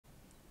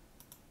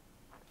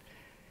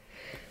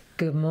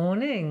Good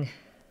morning.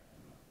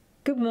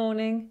 Good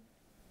morning.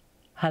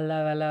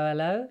 Hello, hello,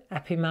 hello.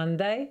 Happy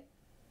Monday.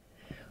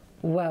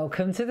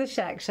 Welcome to the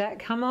SHAC.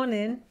 Come on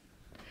in.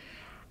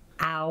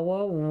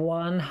 Hour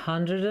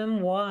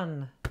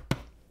 101.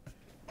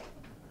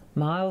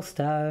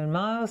 Milestone,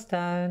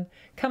 milestone.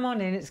 Come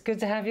on in. It's good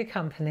to have your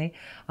company.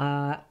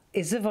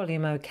 Is the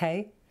volume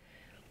okay?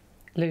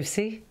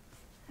 Lucy?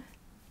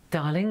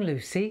 Darling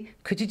Lucy,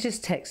 could you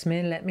just text me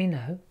and let me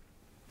know?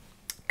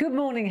 Good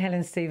morning,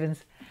 Helen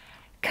Stevens.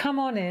 Come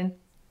on in.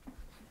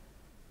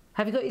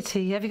 Have you got your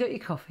tea? Have you got your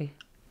coffee?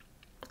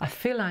 I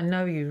feel I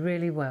know you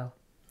really well.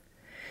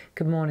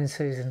 Good morning,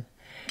 Susan.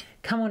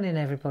 Come on in,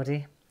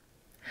 everybody.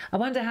 I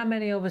wonder how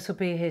many of us will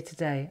be here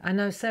today. I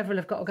know several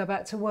have got to go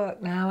back to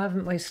work now,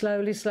 haven't we?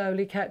 Slowly,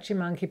 slowly, catch your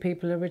monkey,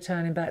 people are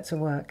returning back to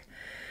work.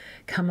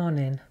 Come on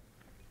in.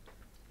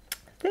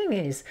 Thing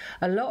is,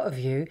 a lot of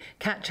you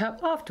catch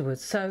up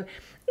afterwards. So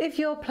if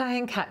you're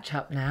playing catch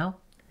up now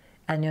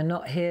and you're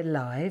not here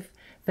live,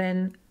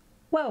 then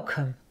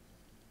welcome.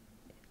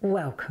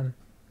 Welcome.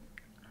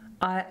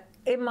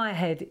 In my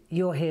head,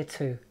 you're here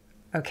too.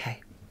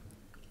 Okay.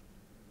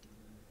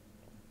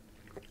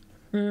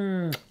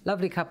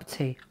 Lovely cup of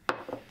tea.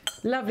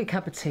 Lovely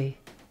cup of tea.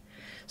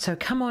 So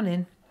come on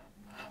in.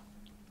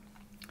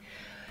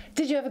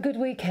 Did you have a good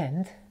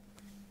weekend?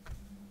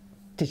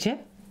 Did you?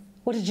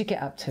 What did you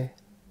get up to?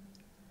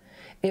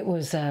 It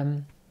was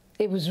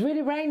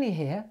really rainy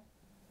here.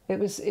 It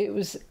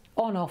was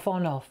on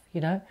off,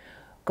 you know.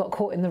 Got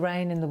caught in the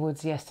rain in the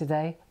woods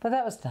yesterday, but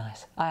that was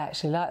nice. I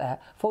actually like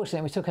that.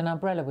 Fortunately, we took an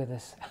umbrella with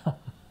us.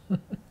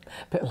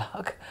 Bit of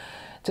luck.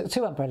 Took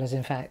 2 umbrellas,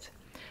 in fact.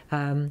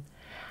 And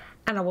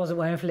I wasn't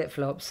wearing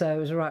flip-flops, so it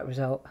was the right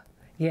result.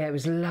 Yeah, it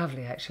was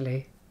lovely,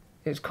 actually.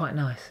 It was quite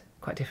nice,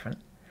 quite different.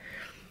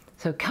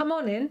 So come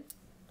on in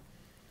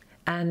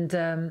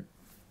and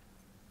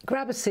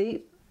grab a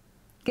seat,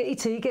 get your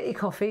tea, get your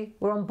coffee.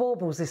 We're on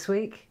Baubles this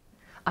week.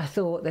 I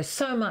thought there's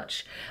so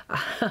much.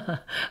 I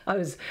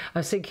was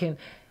thinking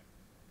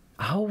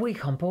a whole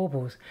week on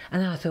Baubles,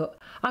 and then I thought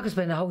I could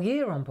spend a whole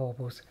year on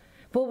Baubles.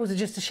 Baubles are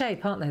just a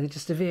shape, aren't they? They're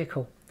just a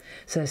vehicle.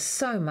 So there's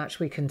so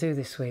much we can do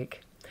this week.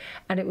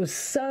 And it was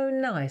so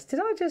nice. Did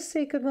I just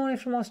see good morning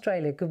from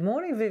Australia? Good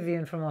morning,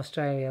 Vivian from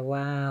Australia.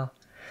 Wow.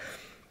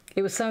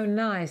 It was so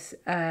nice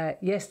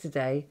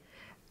yesterday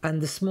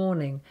and this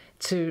morning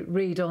to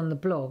read on the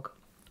blog,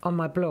 on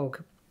my blog,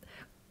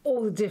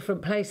 all the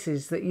different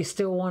places that you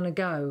still want to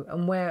go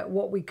and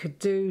what we could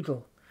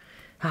doodle.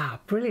 Ah,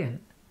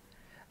 brilliant.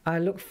 I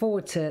look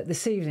forward to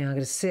this evening. I'm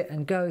going to sit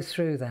and go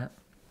through that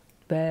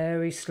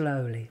very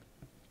slowly.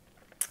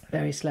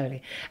 Very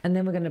slowly. And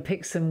then we're going to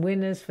pick some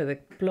winners for the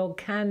blog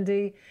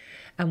candy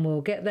and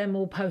we'll get them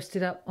all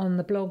posted up on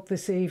the blog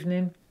this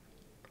evening.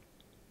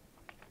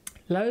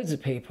 Loads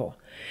of people.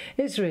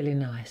 It's really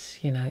nice,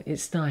 you know,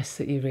 it's nice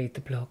that you read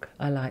the blog.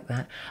 I like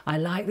that. I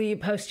like that you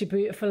post your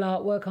beautiful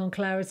artwork on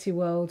Clarity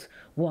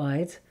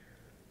Worldwide.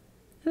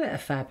 Isn't it a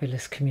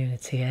fabulous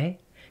community, eh?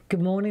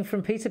 Good morning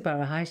from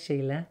Peterborough. Hi,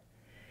 Sheila.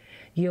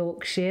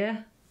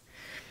 Yorkshire.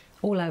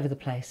 All over the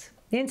place.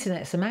 The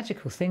internet's a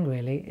magical thing,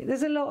 really.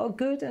 There's a lot of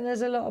good and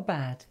there's a lot of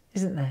bad,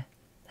 isn't there?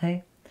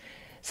 Hey?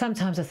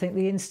 Sometimes I think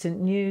the instant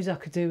news I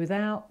could do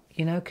without,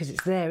 you know, because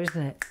it's there, isn't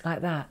it?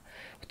 Like that.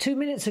 2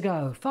 minutes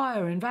ago,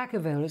 fire in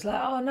Vacaville. It's like,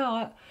 oh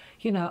no,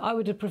 I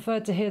would have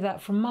preferred to hear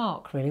that from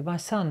Mark, really, my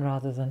son,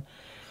 rather than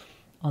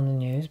on the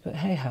news. But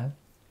hey ho.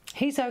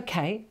 He's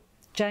okay.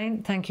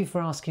 Jane, thank you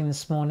for asking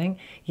this morning.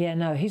 Yeah,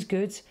 no, he's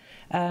good.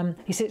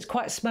 He said it's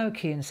quite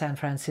smoky in San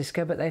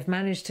Francisco, but they've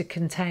managed to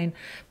contain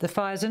the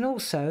fires. And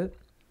also,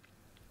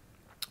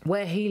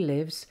 where he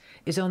lives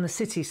is on the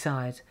city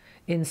side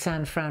in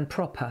San Fran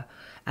proper,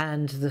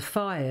 and the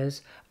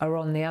fires are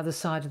on the other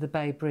side of the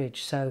Bay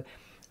Bridge. So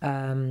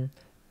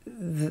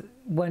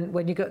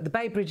when you go, the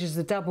Bay Bridge is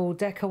the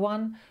double-decker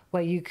one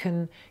where you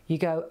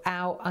go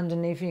out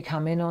underneath and you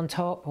come in on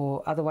top,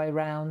 or other way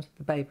round.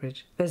 The Bay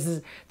Bridge.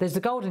 There's the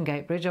Golden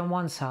Gate Bridge on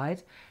one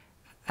side,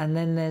 and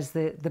then there's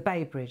the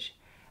Bay Bridge.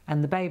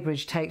 And the Bay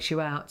Bridge takes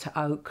you out to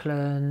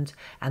Oakland,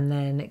 and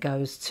then it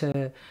goes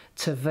to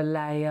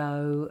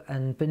Vallejo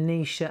and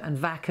Benicia and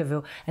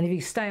Vacaville. And if you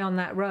stay on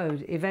that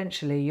road,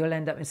 eventually you'll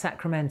end up in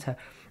Sacramento.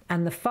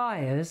 And the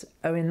fires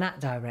are in that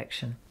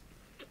direction.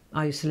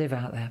 I used to live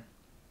out there.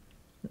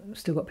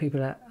 Still got people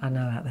that I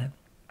know out there.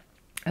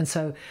 And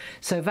so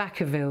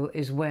Vacaville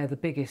is where the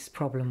biggest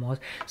problem was.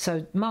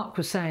 So Mark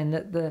was saying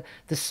that the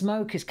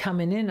smoke is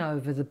coming in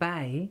over the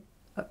bay.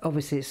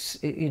 Obviously,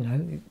 you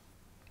know,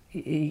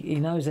 he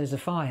knows there's a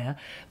fire,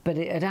 but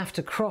it'd have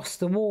to cross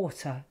the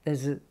water.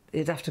 It'd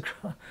have to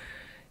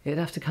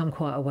come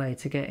quite a way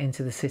to get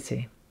into the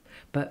city.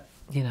 But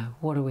you know,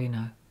 what do we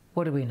know?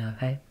 What do we know?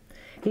 Hey,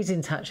 he's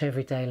in touch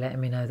every day,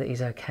 letting me know that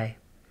he's okay.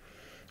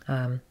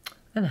 And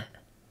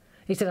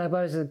he said, I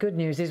suppose the good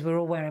news is we're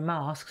all wearing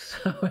masks,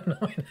 so we're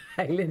not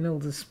inhaling all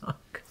the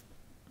smoke.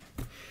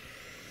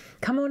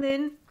 Come on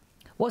in.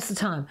 What's the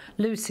time?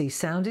 Lucy,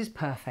 sound is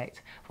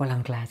perfect. Well,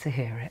 I'm glad to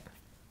hear it.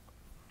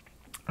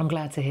 I'm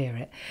glad to hear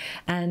it.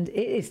 And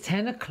it is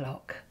 10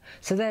 o'clock.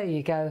 So there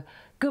you go.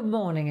 Good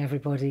morning,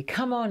 everybody.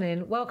 Come on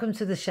in. Welcome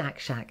to the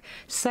SHAC.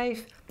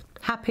 Safe,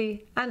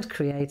 happy and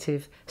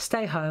creative.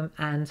 Stay home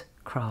and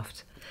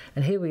craft.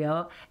 And here we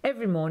are,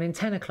 every morning,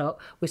 10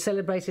 o'clock. We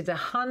celebrated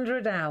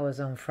 100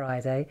 hours on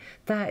Friday.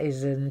 That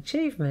is an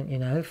achievement, you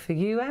know, for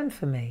you and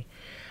for me.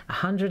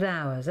 100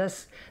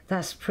 hours,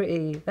 that's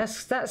pretty,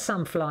 that's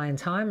some flying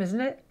time,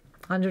 isn't it?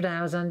 100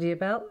 hours under your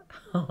belt.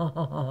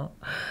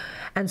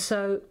 And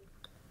so,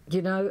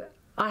 you know,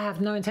 I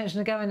have no intention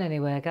of going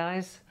anywhere,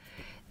 guys.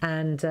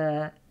 And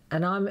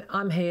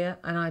I'm here,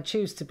 and I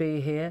choose to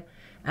be here.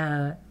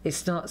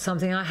 It's not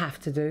something I have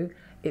to do.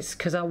 It's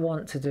because I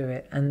want to do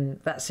it, and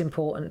that's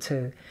important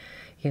too,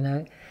 you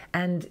know.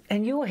 And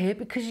you're here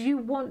because you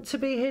want to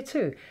be here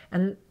too.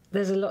 And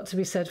there's a lot to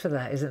be said for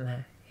that, isn't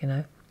there? You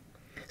know.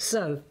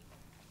 So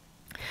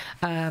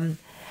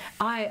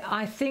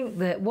I think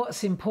that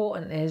what's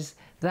important is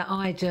that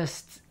I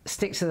just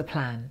stick to the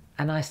plan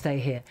and I stay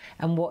here.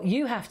 And what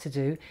you have to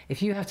do,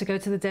 if you have to go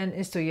to the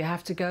dentist or you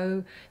have to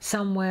go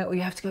somewhere or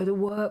you have to go to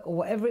work or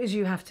whatever it is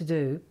you have to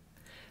do,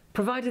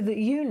 provided that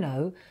you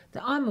know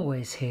that I'm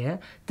always here,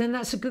 then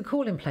that's a good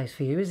calling place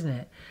for you, isn't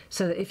it?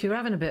 So that if you're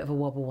having a bit of a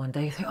wobble one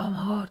day, you think, oh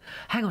my God,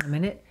 hang on a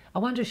minute, I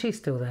wonder if she's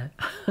still there.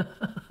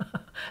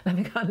 Let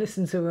me go and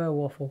listen to her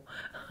waffle,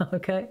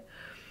 okay?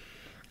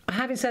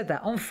 Having said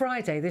that, on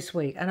Friday this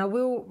week, and I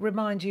will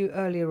remind you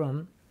earlier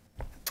on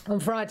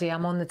Friday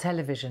I'm on the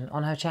television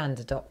on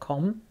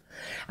hochanda.com,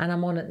 and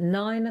I'm on at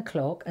 9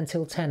 o'clock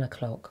until 10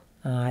 o'clock,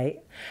 all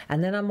right?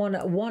 And then I'm on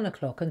at 1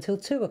 o'clock until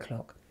 2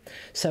 o'clock.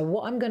 So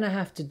what I'm going to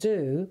have to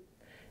do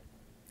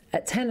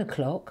at 10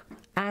 o'clock,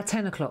 our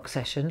 10 o'clock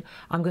session,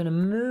 I'm going to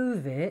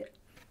move it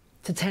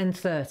to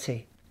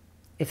 10:30,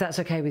 if that's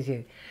okay with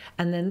you.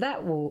 And then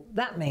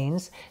that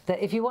means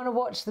that if you want to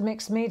watch the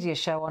mixed media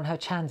show on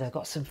Hochanda, I've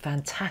got some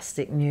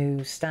fantastic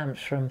new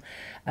stamps from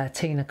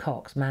Tina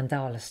Cox,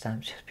 mandala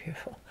stamps, just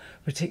beautiful,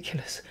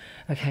 ridiculous,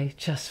 okay,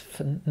 just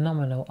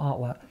phenomenal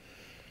artwork.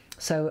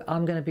 So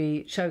I'm going to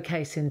be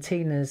showcasing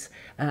Tina's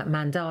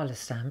mandala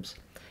stamps.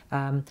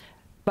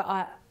 But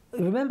I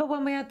remember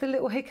when we had the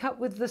little hiccup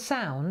with the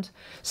sound,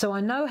 so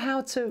I know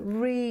how to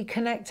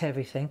reconnect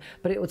everything,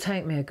 but it will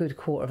take me a good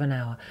quarter of an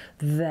hour.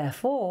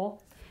 Therefore,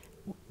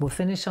 we'll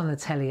finish on the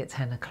telly at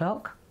 10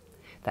 o'clock.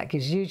 That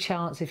gives you a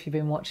chance, if you've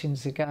been watching,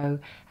 to go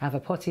have a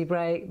potty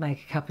break,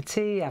 make a cup of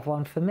tea, have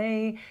one for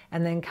me,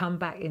 and then come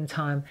back in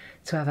time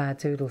to have our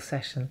doodle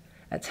session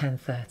at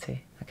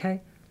 10:30,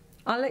 okay?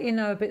 I'll let you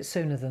know a bit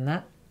sooner than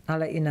that. I'll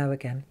let you know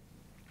again.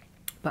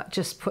 But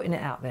just putting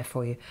it out there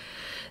for you,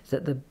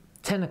 that the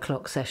 10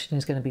 o'clock session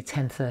is going to be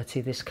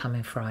 10:30 this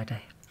coming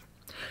Friday.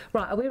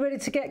 Right, are we ready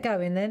to get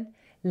going then?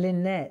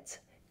 Lynette,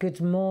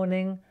 good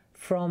morning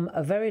from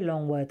a very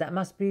long word. That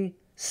must be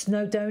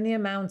Snowdonia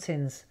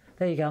Mountains.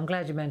 There you go, I'm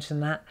glad you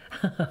mentioned that.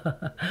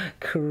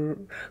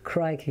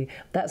 Crikey.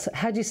 That's,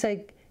 how do you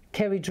say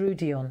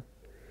Keridrudion?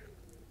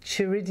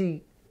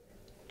 Chirigi.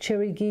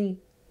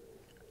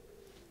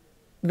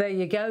 There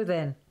you go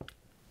then.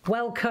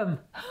 Welcome.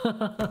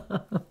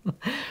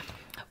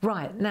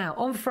 Right, now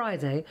on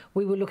Friday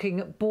we were looking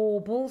at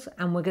baubles,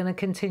 and we're going to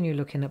continue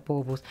looking at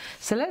baubles.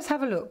 So let's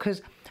have a look,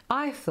 because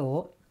I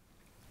thought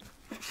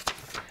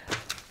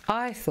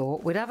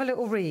we'd have a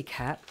little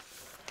recap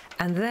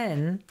and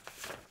then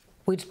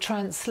we'd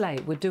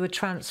translate, we'd do a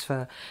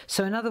transfer.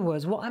 So in other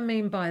words, what I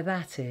mean by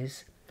that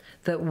is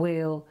that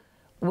we'll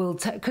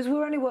take, because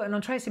we're only working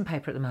on tracing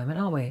paper at the moment,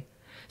 aren't we?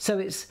 So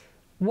it's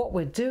what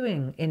we're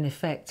doing in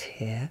effect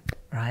here,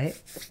 right,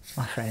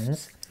 my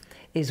friends,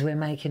 is we're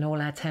making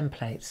all our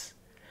templates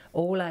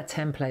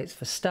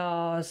for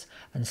stars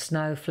and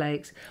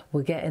snowflakes.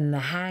 We're getting the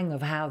hang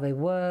of how they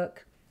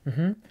work.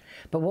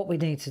 But what we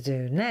need to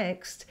do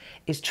next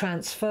is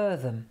transfer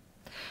them.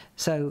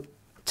 So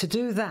to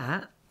do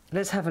that,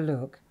 let's have a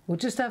look. We'll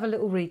just have a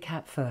little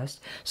recap first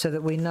so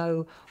that we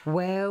know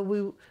where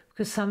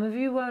because some of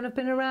you won't have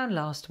been around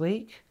last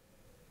week.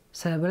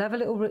 So we'll have a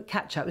little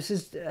catch up. This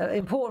is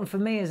important for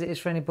me as it is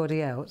for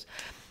anybody else.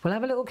 We'll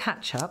have a little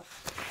catch up,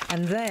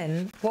 and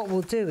then what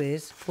we'll do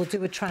is we'll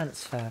do a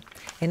transfer.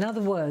 In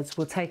other words,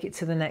 we'll take it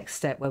to the next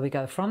step where we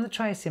go from the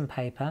tracing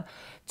paper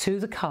to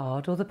the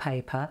card or the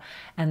paper,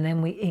 and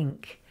then we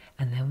ink,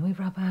 and then we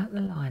rub out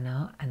the line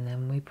art, and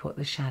then we put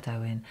the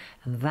shadow in,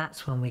 and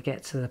that's when we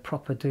get to the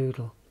proper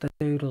doodle, the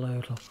doodle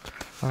oodle.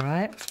 All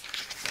right?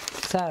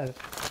 So,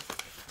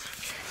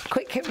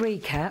 quick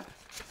recap.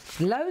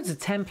 Loads of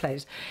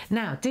templates.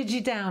 Now,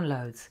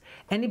 Digi-downloads.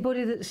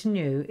 Anybody that's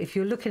new, if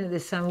you're looking at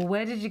this saying, well,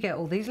 where did you get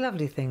all these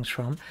lovely things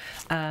from?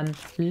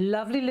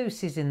 Lovely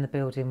Lucy's in the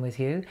building with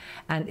you.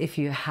 And if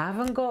you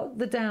haven't got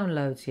the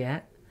downloads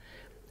yet,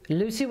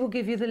 Lucy will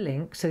give you the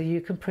link so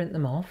you can print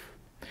them off.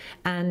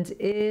 And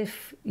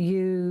if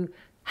you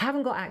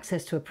haven't got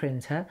access to a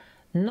printer,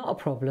 not a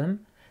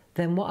problem,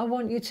 then what I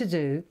want you to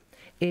do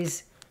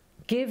is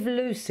give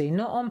Lucy,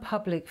 not on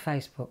public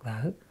Facebook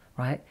though,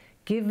 right?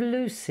 Give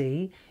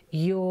Lucy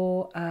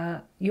your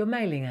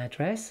mailing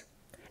address,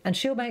 and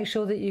she'll make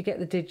sure that you get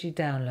the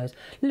Digi-downloads.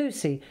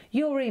 Lucy,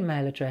 your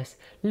email address,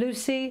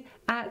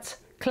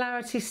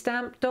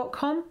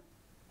 lucy@claritystamp.com.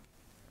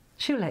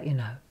 she'll let you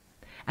know.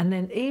 And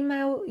then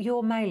email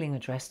your mailing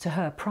address to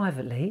her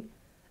privately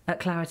at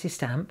Clarity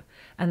Stamp,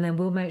 and then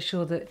we'll make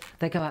sure that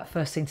they go out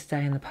first thing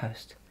today in the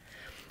post.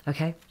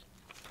 Okay?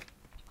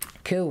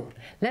 Cool.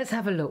 Let's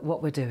have a look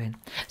what we're doing.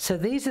 So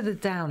these are the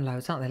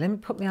downloads, aren't they? Let me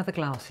put my other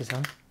glasses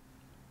on.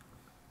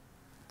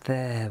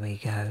 There we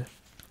go.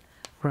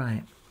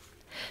 Right.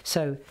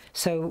 So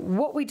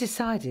what we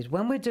decided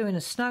when we're doing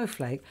a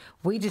snowflake,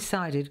 we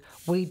decided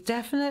we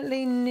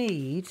definitely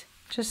need,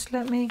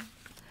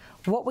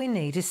 what we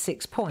need is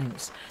 6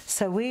 points.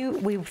 So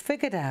we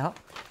figured out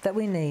that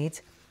we need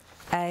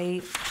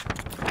a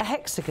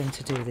hexagon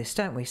to do this,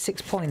 don't we?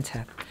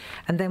 6-pointer.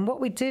 And then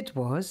what we did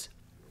was,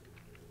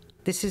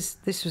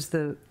 this was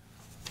the,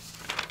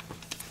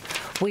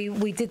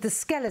 we did the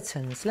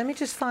skeletons. Let me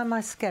just find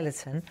my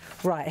skeleton.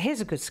 Right, here's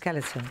a good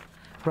skeleton.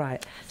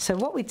 Right, so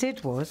what we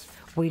did was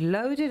we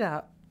loaded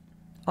up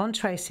on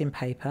tracing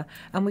paper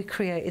and we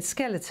created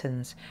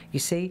skeletons, you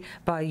see,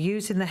 by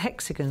using the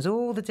hexagons,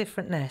 all the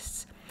different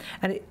nests.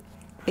 And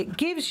it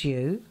gives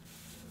you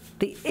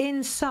the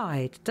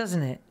inside,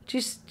 doesn't it? Do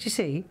you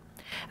see?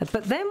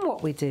 But then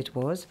what we did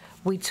was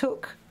we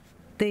took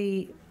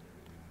the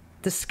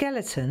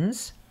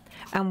skeletons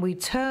and we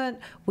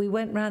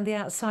went round the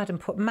outside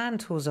and put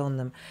mantles on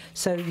them.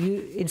 So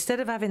instead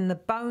of having the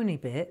bony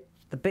bit,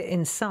 the bit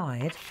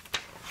inside,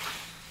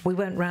 we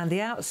went round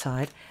the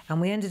outside and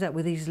we ended up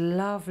with these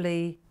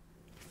lovely,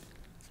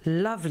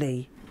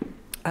 lovely,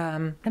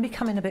 let me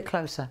come in a bit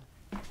closer.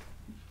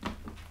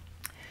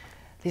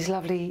 These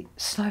lovely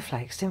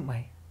snowflakes, didn't we?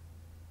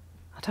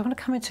 I don't want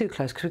to come in too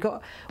close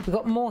because we've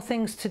got more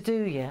things to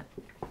do yet.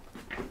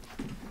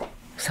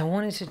 So I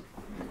wanted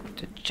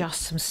to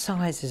adjust some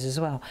sizes as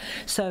well.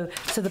 So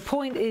the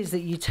point is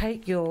that you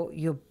take your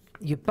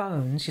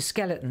bones, your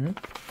skeleton,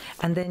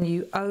 and then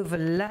you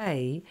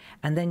overlay,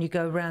 and then you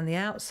go around the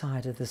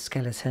outside of the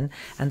skeleton,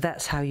 and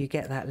that's how you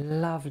get that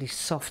lovely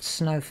soft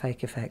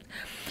snowflake effect.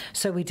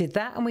 So we did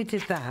that and we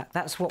did that.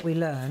 That's what we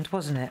learned,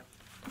 wasn't it?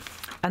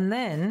 And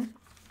then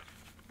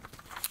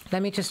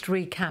let me just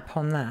recap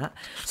on that.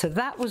 So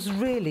that was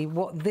really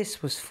what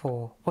this was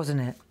for,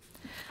 wasn't it?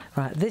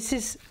 Right,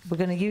 we're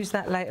going to use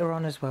that later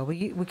on as well.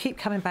 We keep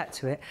coming back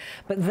to it.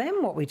 But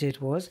then what we did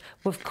was,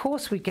 of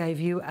course, we gave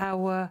you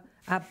our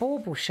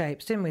bauble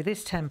shapes, didn't we,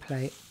 this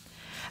template.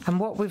 And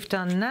what we've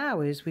done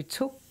now is we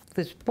took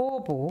this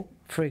bauble,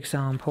 for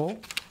example.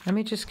 Let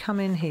me just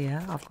come in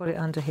here. I've got it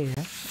under here.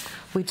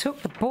 We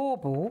took the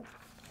bauble,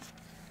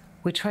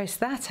 we traced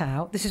that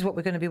out. This is what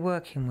we're going to be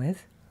working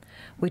with.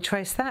 We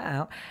traced that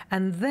out,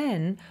 and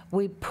then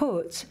we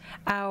put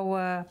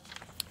our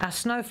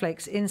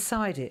snowflakes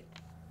inside it,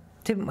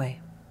 didn't we?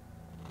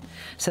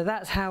 So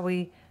that's how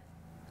we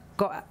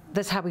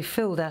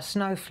filled our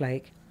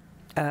snowflake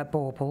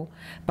bauble,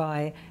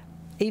 by,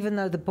 even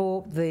though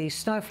the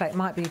snowflake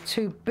might be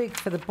too big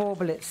for the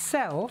bauble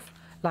itself,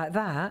 like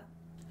that,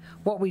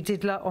 what we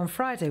did on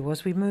Friday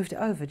was we moved it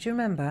over, do you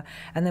remember?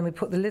 And then we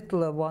put the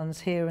littler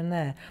ones here and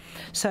there.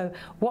 So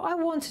what I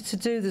wanted to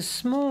do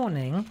this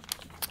morning,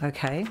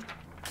 okay,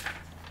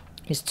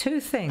 is two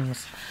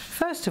things.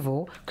 First of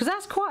all, because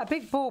that's quite a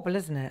big bauble,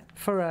 isn't it?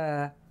 For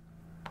a,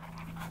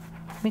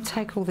 let me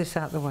take all this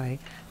out of the way.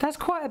 That's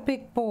quite a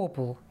big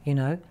bauble, you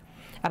know.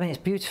 I mean, it's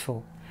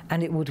beautiful,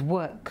 and it would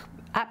work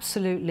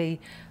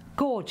absolutely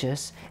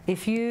gorgeous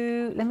if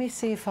you, let me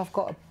see if I've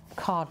got a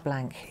card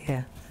blank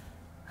here.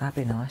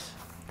 That'd be nice.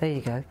 There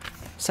you go.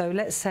 So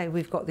let's say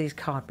we've got these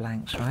card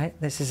blanks, right?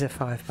 This is a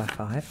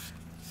 5x5,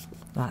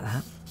 like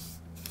that.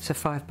 It's a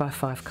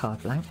 5x5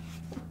 card blank.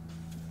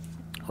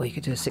 Or you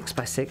could do a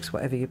 6x6,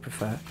 whatever you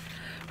prefer,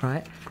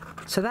 right?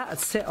 So that would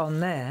sit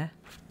on there,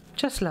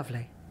 just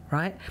lovely,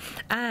 right?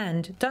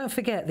 And don't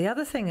forget, the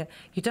other thing,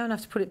 you don't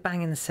have to put it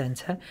bang in the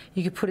centre.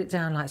 You could put it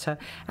down like so.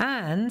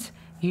 And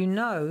you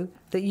know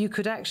that you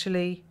could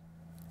actually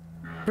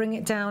bring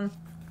it down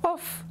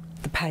off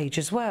the page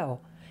as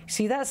well.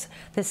 See, there's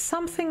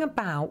something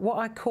about what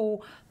I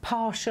call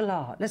partial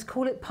art. Let's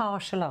call it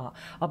partial art.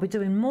 I'll be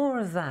doing more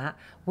of that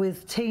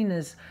with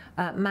Tina's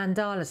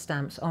mandala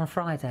stamps on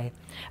Friday.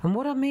 And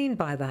what I mean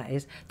by that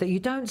is that you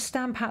don't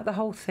stamp out the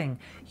whole thing.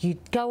 You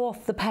go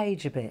off the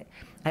page a bit.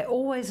 It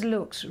always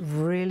looks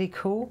really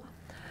cool.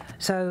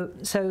 So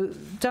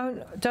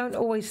don't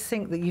always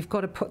think that you've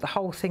got to put the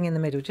whole thing in the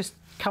middle. Just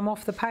come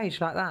off the page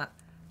like that.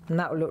 And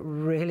that will look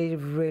really,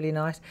 really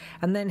nice.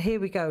 And then here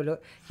we go,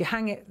 look. You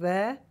hang it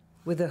there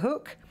with a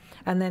hook,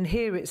 and then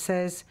here it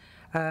says,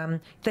 there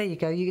you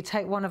go, you could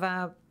take one of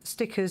our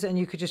stickers and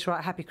you could just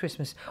write Happy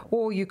Christmas,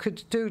 or you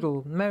could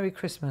doodle Merry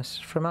Christmas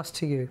from us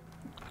to you,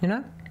 you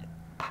know?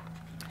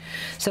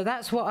 So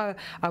that's what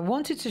I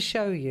wanted to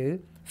show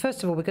you.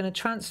 First of all, we're going to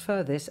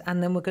transfer this,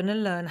 and then we're going to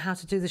learn how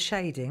to do the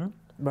shading,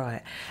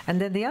 right?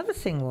 And then the other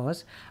thing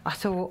was, I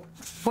thought,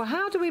 well,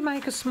 how do we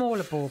make a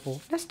smaller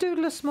bauble? Let's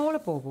doodle a smaller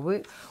bauble.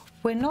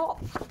 We're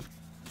not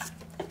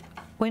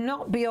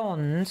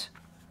beyond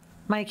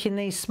making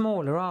these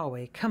smaller, are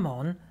we? Come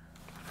on.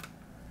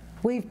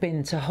 We've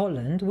been to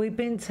Holland, we've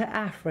been to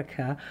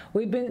Africa,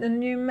 we've been to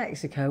New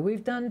Mexico,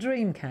 we've done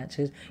dream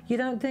catchers. You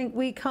don't think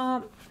we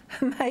can't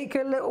make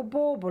a little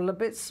bauble a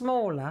bit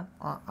smaller?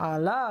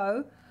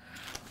 Hello?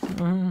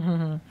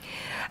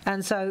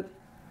 And so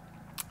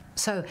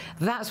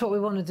that's what we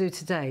want to do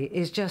today,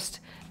 is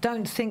just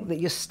don't think that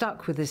you're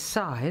stuck with this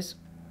size.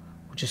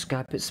 We'll just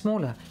go a bit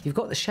smaller. You've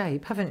got the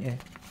shape, haven't you?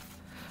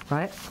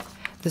 Right?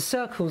 The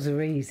circles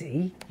are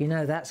easy. You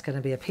know that's going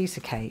to be a piece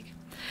of cake.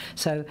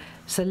 So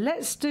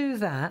let's do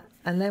that,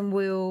 and then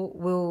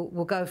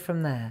we'll go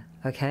from there,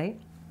 okay?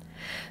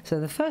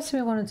 So the first thing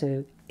we want to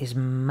do is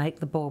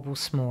make the bauble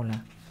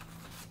smaller.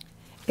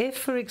 If,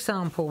 for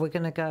example, we're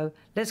going to go,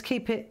 let's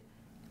keep it,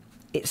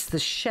 it's the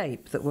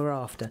shape that we're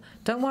after.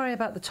 Don't worry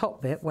about the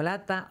top bit, we'll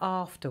add that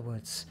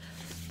afterwards.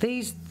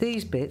 These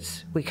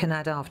bits we can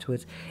add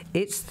afterwards.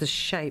 It's the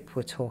shape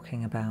we're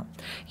talking about.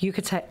 You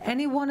could take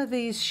any one of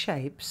these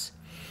shapes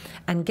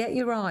and get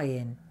your eye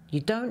in.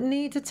 You don't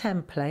need a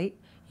template.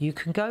 You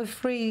can go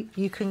free,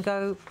 you can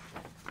go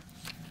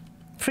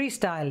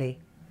freestyle-y.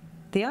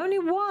 The only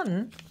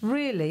one,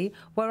 really,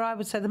 where I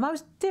would say the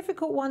most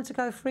difficult one to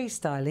go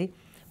freestyle-y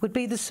would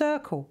be the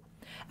circle.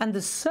 And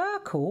the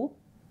circle,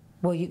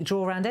 well, you can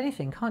draw around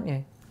anything, can't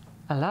you?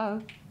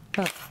 Hello?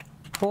 Look,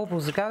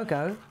 baubles a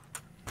go-go.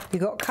 You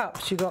got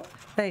cups, you got,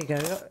 there you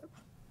go.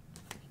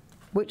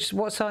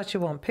 What size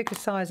you want? Pick a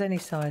size, any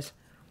size.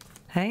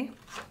 Hey?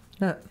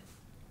 Look.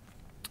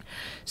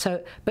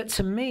 So, but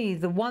to me,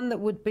 the one that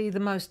would be the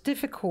most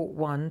difficult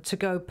one to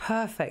go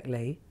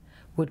perfectly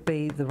would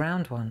be the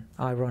round one,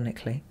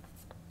 ironically.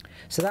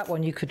 So that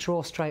one you could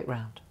draw straight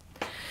round.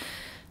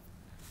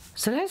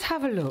 So let's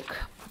have a look.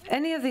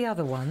 Any of the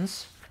other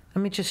ones,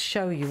 let me just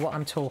show you what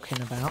I'm talking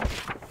about.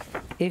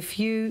 If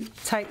you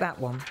take that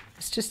one,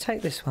 let's just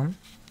take this one.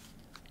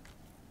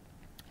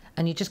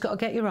 And you just got to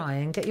get your eye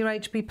in, get your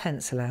HB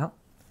pencil out.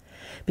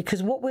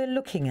 Because what we're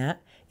looking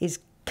at is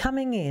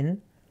coming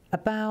in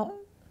about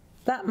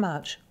that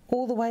much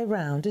all the way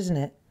round, isn't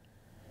it?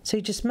 So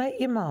you just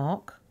make your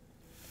mark,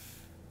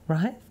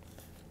 right?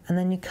 And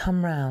then you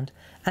come round.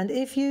 And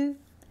if you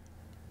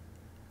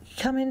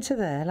come into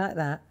there like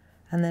that,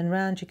 and then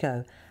round you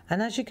go.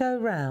 And as you go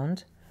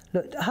round,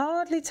 look,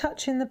 hardly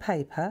touching the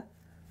paper,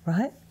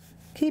 right?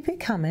 Keep it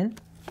coming.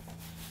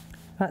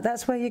 Right,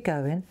 that's where you're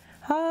going.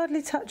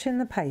 Hardly touching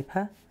the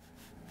paper.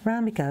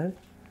 Round we go.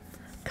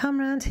 Come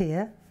round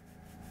here.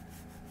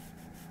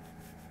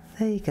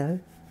 There you go.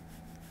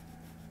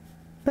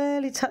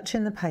 Barely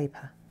touching the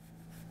paper.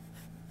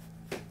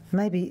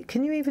 Maybe,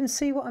 can you even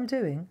see what I'm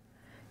doing?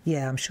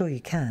 Yeah, I'm sure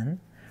you can.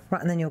 Right,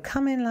 and then you'll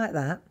come in like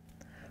that.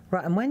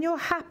 Right, and when you're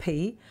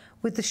happy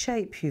with the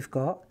shape you've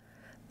got,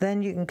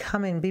 then you can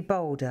come in, be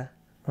bolder,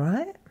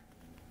 right?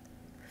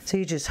 So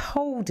you just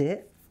hold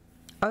it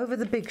over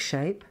the big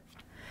shape,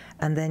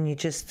 and then you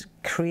just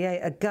create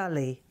a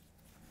gully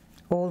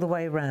all the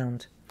way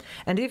round.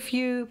 And if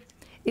you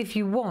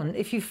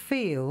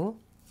feel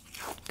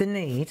the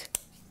need,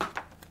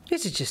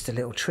 this is just a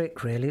little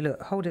trick really,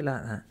 look, hold it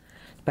like that.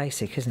 It's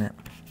basic, isn't it?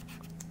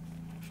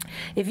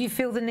 If you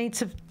feel the need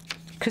to,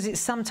 because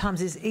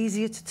sometimes it's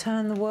easier to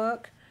turn the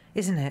work,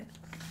 isn't it?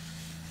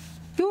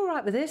 You all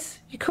right with this?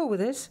 You cool with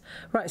this?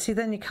 Right, see,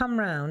 then you come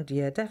round,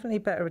 yeah, definitely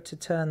better to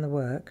turn the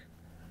work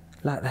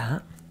like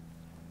that.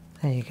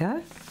 There you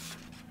go.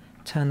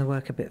 Turn the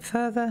work a bit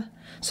further.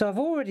 So I've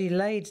already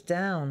laid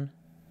down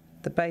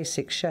the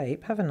basic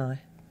shape, haven't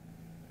I?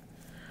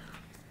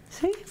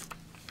 See?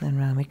 Then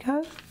round we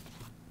go.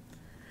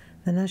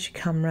 Then as you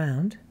come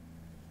round,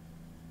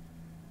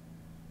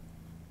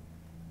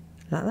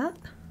 like that.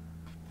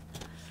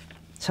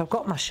 So I've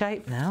got my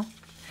shape now.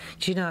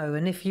 Do you know,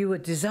 and if you were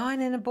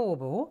designing a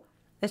bauble,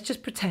 let's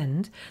just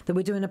pretend that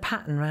we're doing a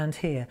pattern around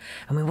here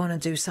and we want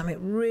to do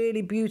something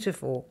really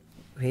beautiful.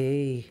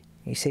 You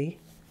see?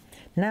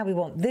 Now we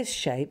want this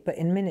shape, but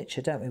in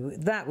miniature, don't we?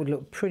 That would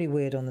look pretty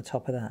weird on the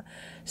top of that.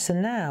 So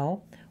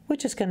now we're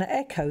just going to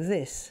echo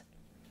this,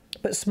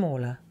 but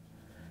smaller.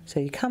 So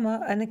you come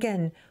up, and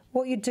again,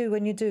 what you do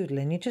when you're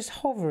doodling, you just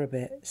hover a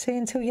bit, see,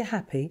 until you're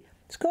happy.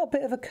 It's got a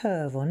bit of a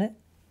curve on it,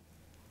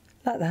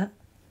 like that.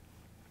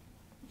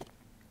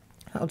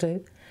 That'll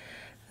do.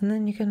 And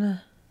then you're going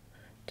to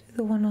do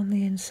the one on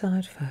the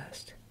inside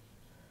first.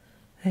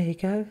 There you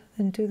go.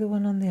 Then do the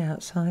one on the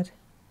outside.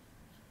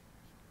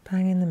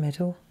 Bang in the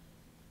middle.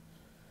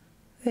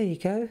 There you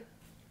go.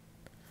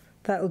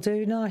 That'll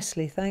do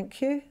nicely,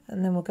 thank you.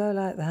 And then we'll go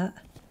like that.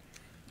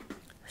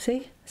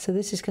 See? So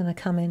this is going to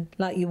come in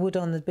like you would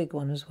on the big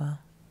one as well.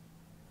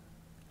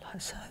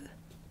 Like so.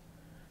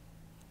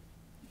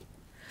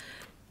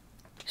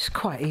 It's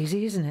quite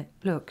easy, isn't it?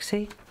 Look,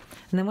 see?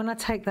 And then when I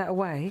take that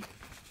away,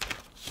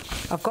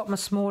 I've got my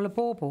smaller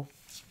bauble.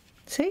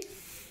 See?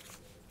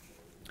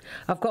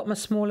 I've got my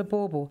smaller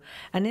bauble.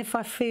 And if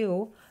I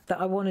feel that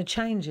I want to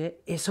change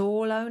it, it's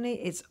all only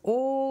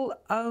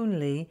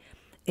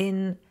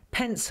in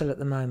pencil at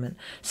the moment.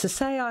 So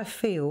say I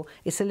feel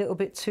it's a little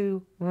bit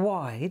too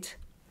wide,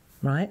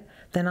 right?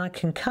 Then I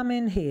can come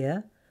in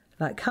here,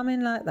 like come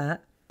in like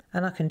that,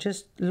 and I can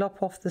just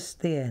lop off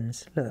the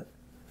ends. Look,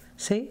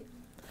 see?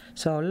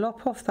 So I'll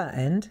lop off that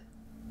end.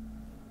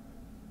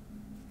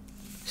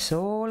 It's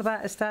all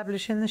about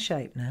establishing the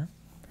shape now.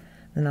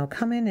 Then I'll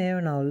come in here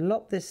and I'll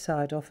lop this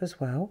side off as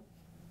well.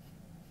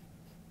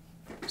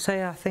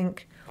 So I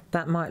think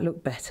that might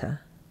look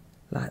better,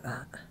 like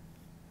that.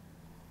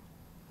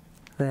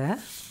 There.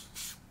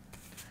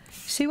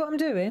 See what I'm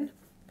doing?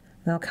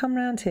 And I'll come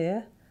round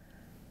here.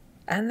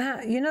 And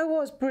that, you know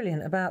what's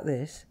brilliant about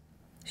this?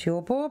 It's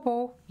your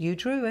bauble. You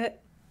drew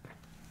it.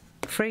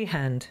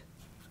 Freehand.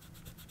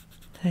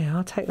 There,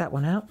 I'll take that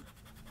one out.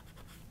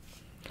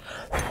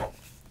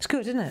 It's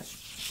good, isn't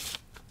it?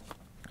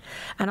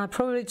 And I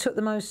probably took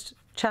the most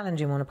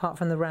challenging one, apart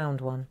from the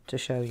round one, to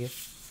show you.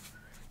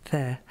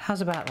 There.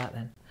 How's about that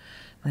then?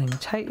 Then you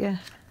take your...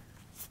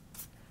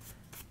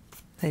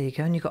 There you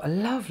go, and you've got a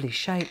lovely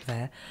shape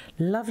there.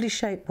 Lovely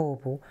shaped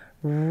bauble,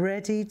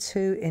 ready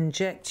to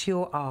inject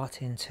your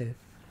art into.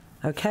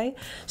 Okay?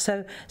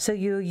 So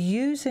you're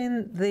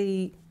using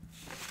the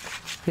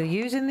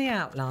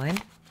outline.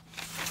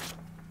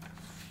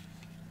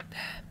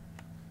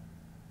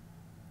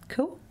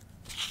 Cool?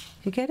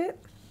 You get it?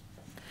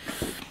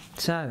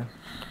 So,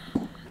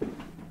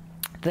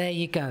 there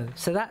you go.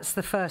 So that's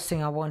the first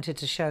thing I wanted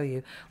to show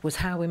you, was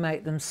how we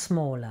make them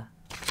smaller.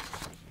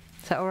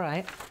 Is that all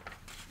right?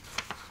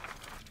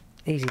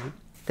 Easy.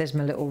 There's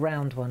my little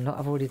round one. Look,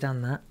 I've already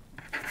done that.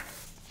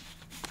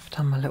 I've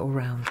done my little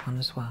round one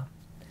as well.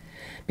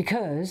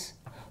 Because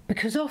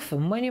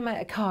often when you make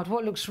a card,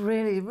 what looks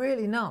really,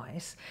 really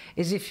nice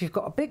is if you've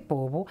got a big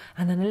bauble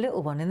and then a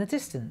little one in the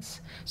distance.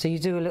 So you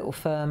do a little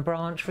fern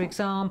branch, for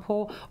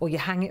example, or you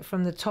hang it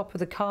from the top of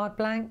the card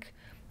blank.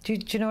 Do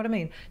you know what I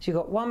mean? So you've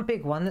got one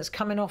big one that's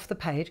coming off the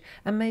page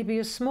and maybe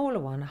a smaller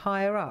one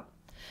higher up.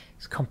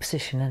 It's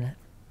composition, isn't it?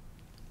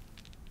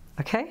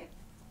 Okay?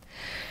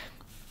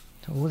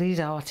 All these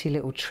arty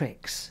little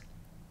tricks,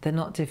 they're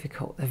not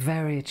difficult, they're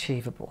very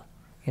achievable.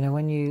 You know,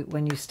 when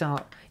you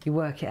start, you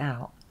work it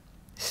out.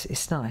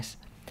 It's nice.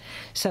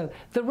 So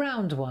the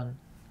round one,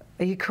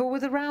 are you cool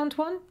with the round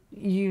one?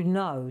 You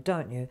know,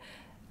 don't you?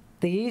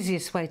 The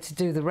easiest way to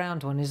do the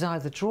round one is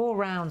either draw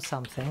around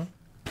something,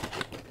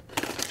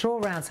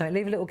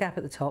 leave a little gap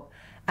at the top,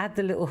 add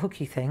the little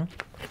hooky thing,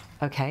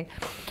 okay?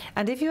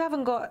 And if you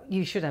haven't got,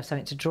 you should have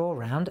something to draw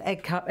around,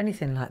 egg cup,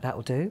 anything like that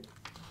will do.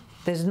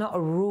 There's not a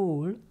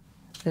rule.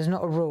 There's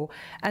not a rule.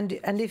 And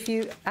if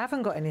you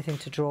haven't got anything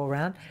to draw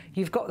around,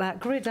 you've got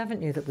that grid,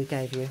 haven't you, that we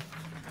gave you?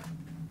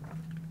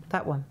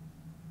 That one.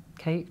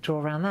 Okay, you can draw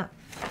around that.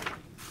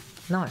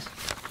 Nice.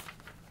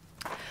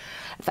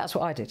 That's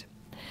what I did.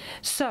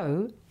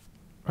 So,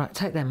 right,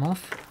 take them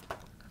off,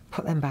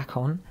 put them back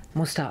on, and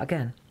we'll start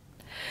again.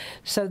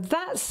 So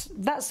that's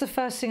the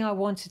first thing I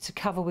wanted to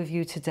cover with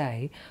you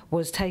today,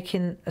 was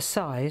taking a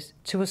size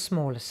to a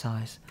smaller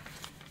size.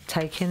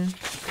 Taking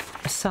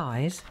a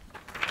size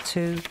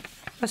to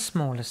a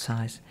smaller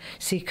size.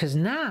 See, because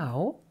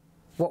now,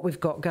 what we've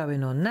got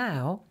going on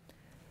now,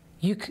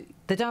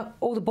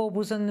 all the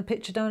baubles in the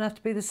picture don't have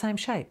to be the same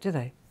shape, do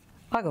they?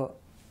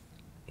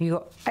 You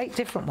got 8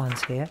 different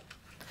ones here.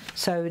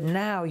 So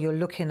now you're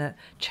looking at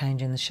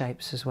changing the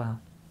shapes as well.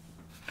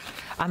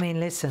 I mean,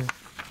 listen,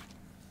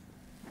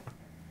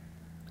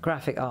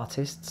 graphic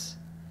artists,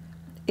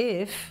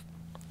 if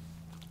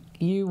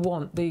you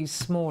want these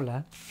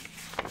smaller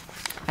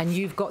and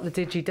you've got the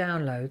digi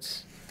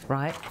downloads,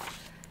 right?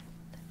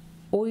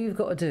 All you've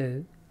got to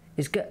do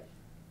is go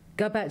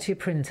back to your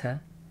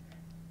printer,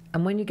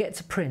 and when you get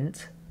to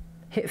print,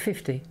 hit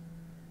 50%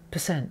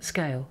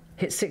 scale,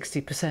 hit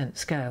 60%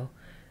 scale.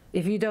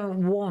 If you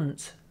don't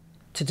want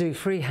to do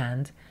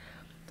freehand,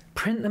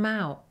 print them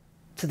out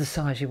to the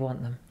size you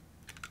want them.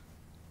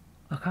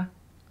 Okay?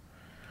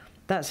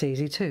 That's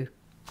easy too.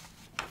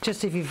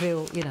 Just if you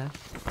feel, you know,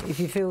 if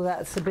you feel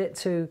that's a bit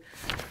too...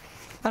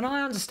 And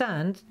I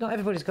understand, not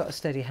everybody's got a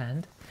steady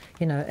hand,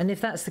 you know, and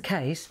if that's the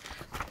case,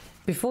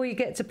 before you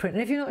get to print,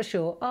 and if you're not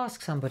sure,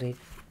 ask somebody.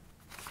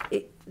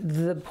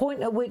 The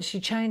point at which you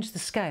change the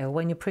scale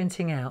when you're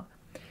printing out,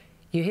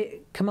 you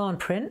hit Command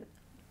Print,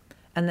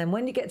 and then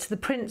when you get to the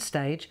print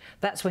stage,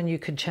 that's when you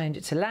could change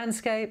it to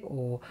landscape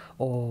or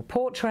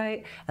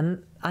portrait.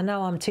 And I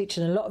know I'm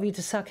teaching a lot of you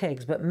to suck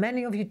eggs, but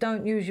many of you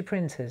don't use your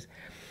printers.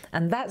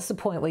 And that's the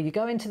point where you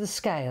go into the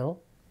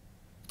scale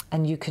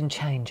and you can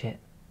change it,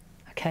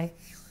 okay?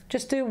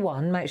 Just do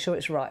one, make sure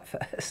it's right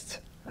first.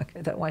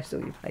 Okay, don't waste all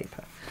your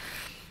paper.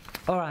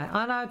 All right,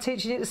 I know I'm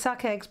teaching you to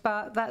suck eggs,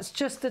 but that's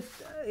just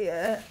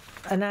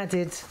an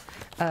added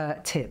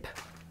tip.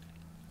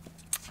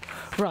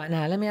 Right,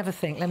 now, let me have a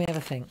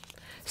think,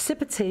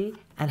 Sip a tea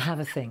and have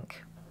a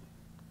think.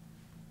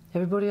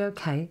 Everybody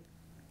okay?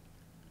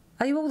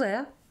 Are you all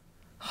there?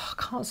 Oh,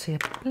 I can't see a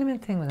blooming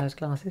thing with those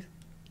glasses.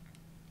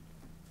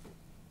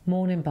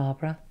 Morning,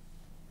 Barbara.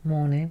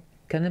 Morning.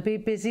 Gonna be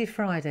busy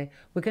Friday.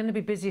 We're gonna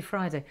be busy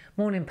Friday.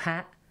 Morning,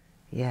 Pat.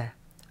 Yeah.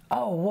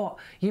 Oh, what?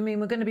 You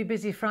mean we're going to be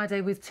busy Friday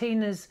with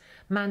Tina's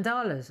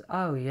mandalas?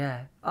 Oh,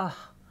 yeah. Oh,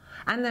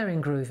 and they're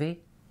in Groovy.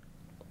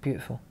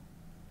 Beautiful.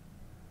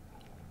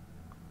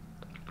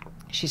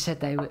 She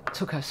said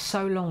took her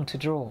so long to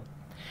draw.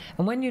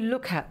 And when you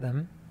look at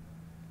them,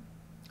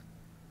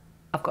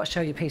 I've got to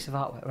show you a piece of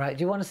artwork, right?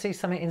 Do you want to see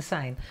something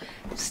insane?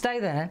 Stay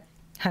there.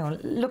 Hang on.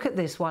 Look at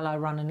this while I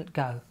run and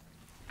go.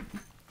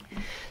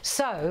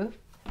 So,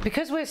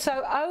 because we're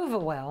so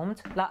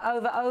overwhelmed, like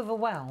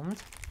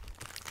overwhelmed,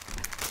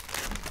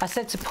 I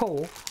said to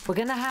Paul, we're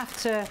going to have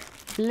to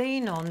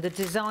lean on the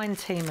design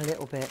team a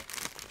little bit,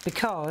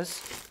 because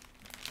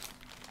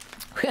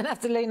we're going to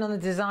have to lean on the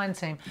design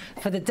team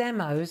for the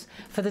demos,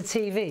 for the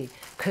TV,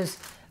 because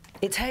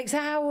it takes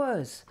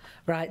hours.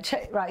 Right,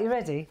 check, right, you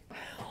ready?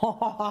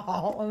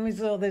 When we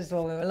saw this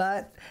one, we were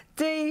like,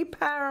 Dee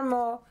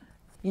Paramore,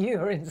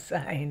 you're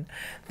insane.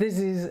 This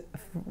is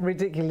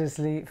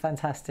ridiculously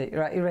fantastic.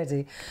 Right, you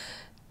ready?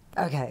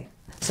 Okay,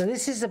 so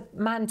this is a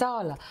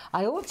mandala.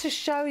 I ought to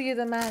show you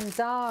the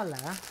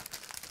mandala.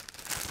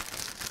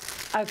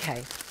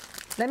 Okay,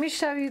 let me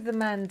show you the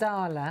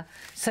mandala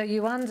so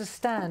you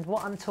understand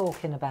what I'm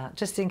talking about,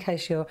 just in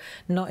case you're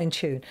not in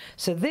tune.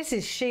 So this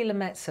is Sheila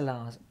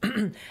Metzelar's,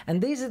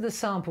 and these are the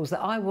samples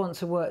that I want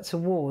to work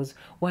towards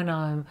when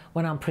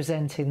I'm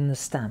presenting the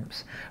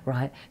stamps,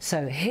 right?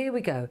 So here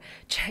we go.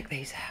 Check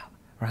these out,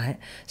 right?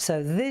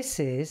 So this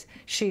is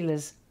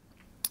Sheila's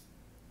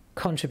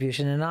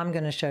contribution, and I'm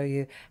going to show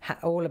you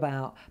all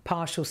about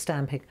partial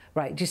stamping.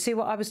 Right, do you see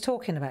what I was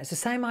talking about? It's the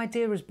same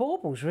idea as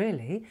baubles,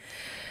 really.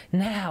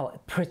 Now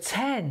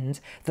pretend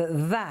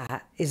that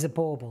that is a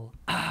bauble.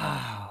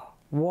 Oh,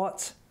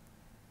 what?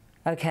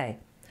 Okay,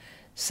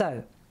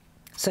 so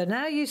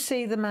now you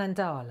see the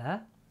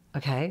mandala.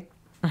 Okay.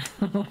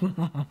 Look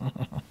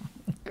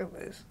at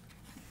this.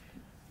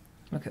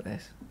 Look at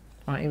this.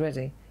 Right, you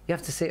ready? You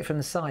have to see it from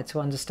the side to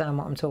understand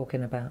what I'm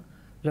talking about.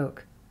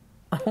 Look.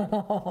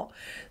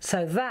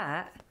 So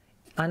that,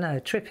 I know,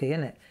 trippy,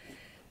 isn't it?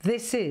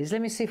 This is,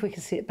 let me see if we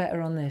can see it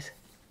better on this.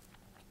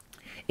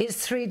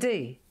 It's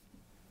 3D.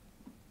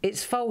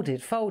 It's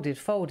folded, folded,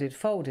 folded,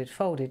 folded,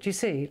 folded. Do you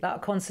see? Like a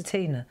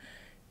concertina.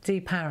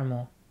 Dee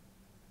Paramore.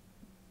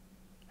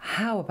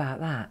 How about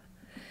that?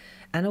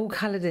 And all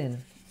coloured in.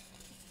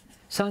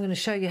 So I'm going to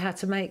show you how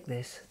to make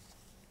this.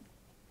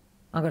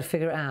 I'm going to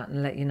figure it out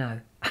and let you know.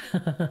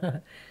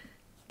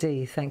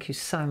 Dee, thank you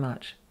so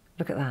much.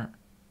 Look at that.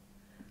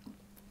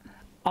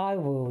 I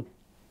will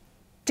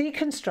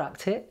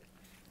deconstruct it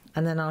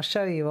and then I'll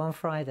show you on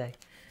Friday.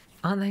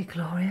 Aren't they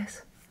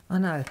glorious? I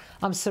know.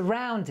 I'm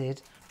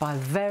surrounded by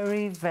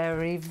very,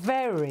 very,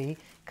 very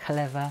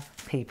clever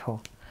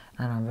people,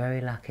 and I'm very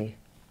lucky.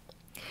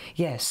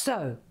 Yeah,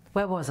 so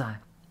where was I?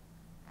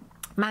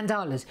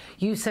 Mandalas.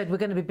 You said we're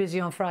going to be busy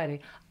on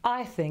Friday.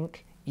 I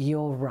think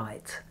you're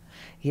right.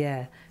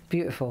 Yeah,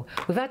 beautiful.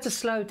 We've had to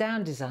slow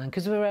down design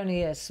because we're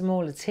only a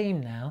smaller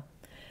team now.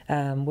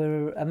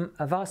 We're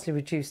a vastly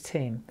reduced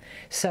team,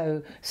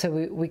 so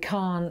we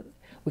can't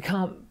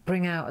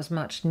bring out as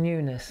much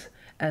newness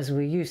as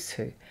we used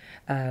to.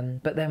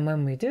 But then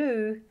when we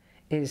do,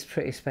 it's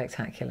pretty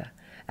spectacular.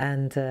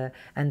 And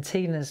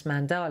Tina's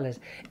mandalas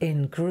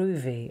in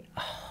groovy.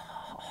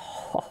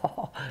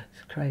 Oh,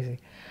 it's crazy.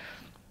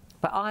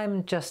 But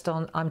I'm just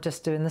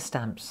doing the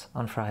stamps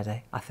on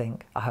Friday. I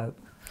think. I hope.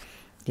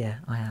 Yeah,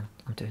 I am.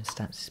 I'm doing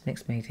stamps. It's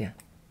mixed media.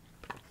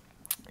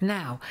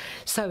 Now,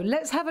 so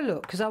let's have a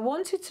look, because I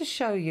wanted to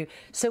show you.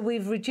 So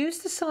we've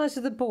reduced the size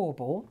of the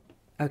bauble,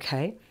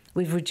 okay?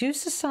 We've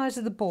reduced the size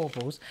of the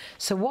baubles.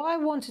 So what I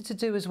wanted to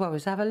do as well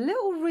is have a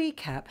little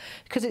recap,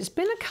 because it's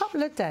been a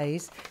couple of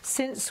days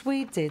since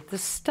we did the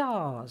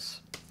stars.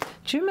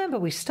 Do you remember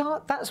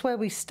that's where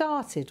we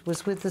started,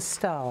 was with the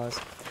stars.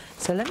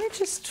 So let me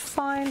just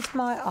find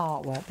my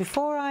artwork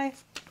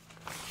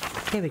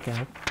here we go.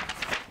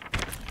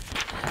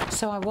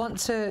 So I want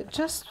to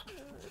just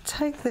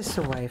take this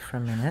away for a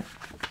minute,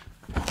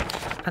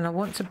 and I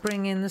want to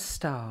bring in the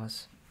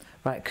stars,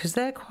 right, because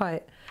they're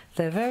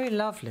very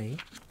lovely,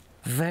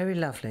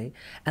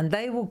 and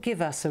they will give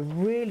us a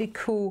really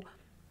cool,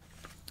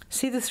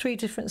 see the 3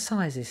 different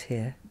sizes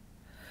here,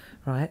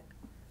 right?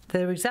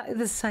 They're exactly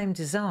the same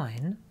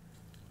design,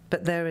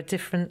 but they're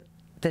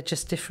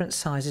just different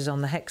sizes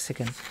on the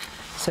hexagon.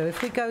 So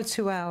if we go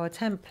to our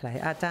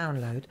template, our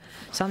download,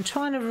 so I'm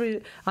trying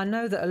to I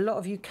know that a lot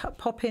of you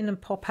pop in and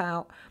pop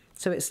out.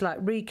 So it's like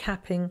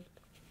recapping.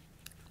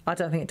 I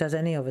don't think it does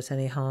any of us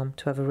any harm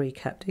to have a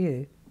recap, do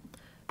you?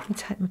 Let me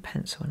take my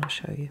pencil and I'll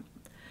show you.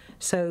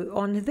 So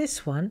on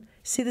this one,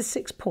 see the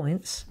 6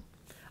 points?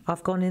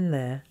 I've gone in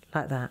there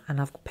like that, and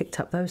I've picked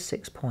up those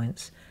 6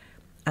 points.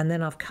 And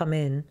then I've come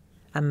in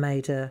and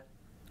it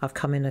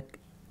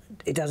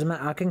doesn't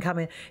matter, I can come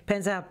in,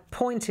 depends how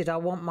pointed I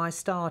want my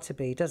star to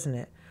be, doesn't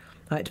it?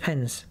 It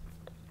depends.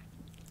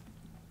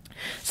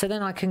 So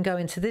then I can go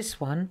into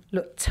this one,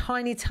 look,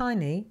 tiny,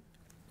 tiny,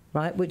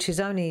 right, which is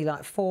only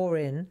like 4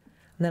 in, and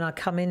then I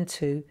come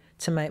into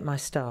to make my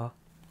star,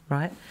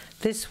 right?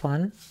 This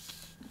one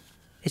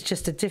is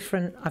just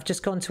I've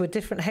just gone to a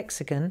different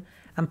hexagon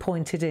and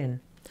pointed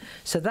in.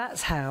 So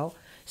that's how,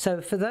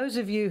 so for those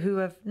of you who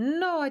have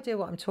no idea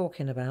what I'm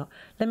talking about,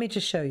 let me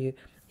just show you.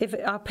 If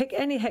I'll pick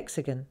any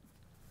hexagon,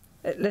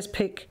 let's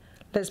pick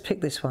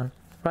this one,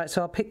 right?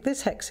 So I'll pick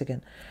this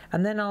hexagon,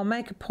 and then I'll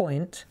make a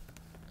point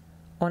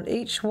on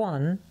each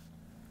one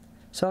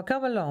So I'll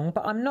go along,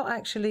 but I'm not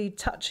actually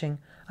touching.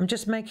 I'm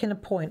just making a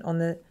point on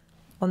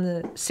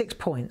the 6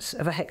 points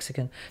of a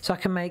hexagon. So I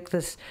can make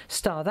this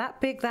star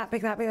that big, that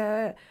big, that big.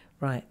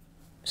 Right.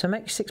 So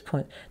make 6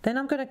 points. Then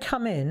I'm going to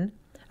come in,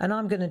 and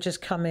I'm going to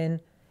just come in.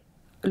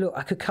 Look,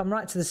 I could come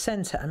right to the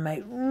centre and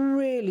make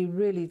really,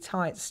 really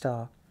tight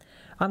star.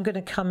 I'm going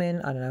to come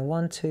in, I don't know,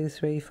 1, 2,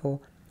 3, 4.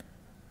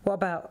 What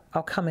about,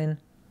 I'll come in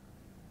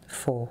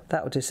 4.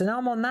 That will do. So now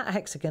I'm on that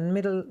hexagon,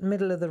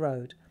 middle of the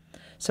road.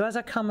 So as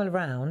I come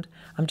around,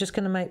 I'm just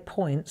going to make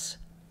points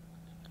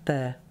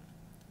there.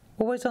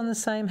 Always on the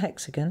same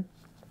hexagon.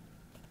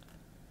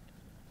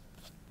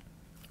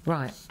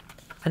 Right.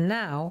 And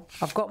now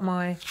I've got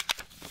my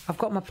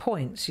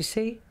points, you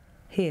see?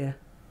 Here.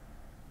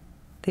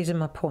 These are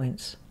my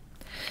points.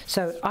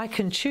 So I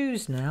can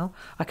choose now.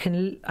 I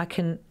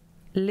can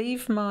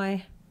leave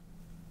my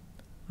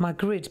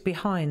grid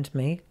behind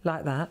me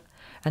like that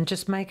and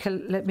just make a,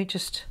 let me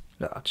just,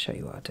 look, I'll show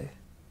you what I do.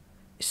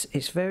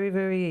 It's very,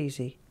 very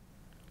easy.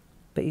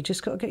 But you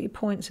just got to get your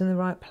points in the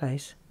right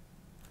place.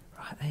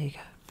 Right, there you go.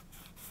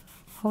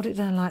 Hold it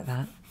down like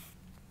that.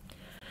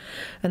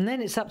 And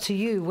then it's up to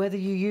you whether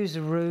you use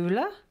a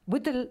ruler.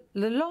 With the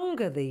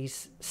longer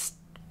these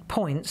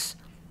points,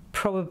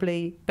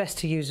 probably best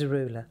to use a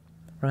ruler,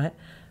 right?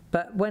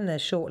 But when they're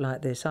short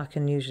like this, I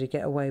can usually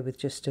get away with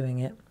just doing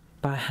it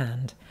by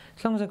hand.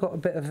 As long as I've got a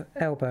bit of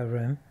elbow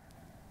room.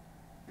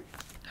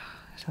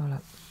 Let's have a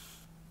look.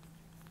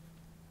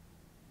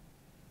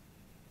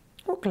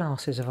 What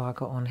glasses have I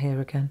got on here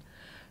again?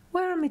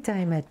 Where are my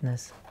Dame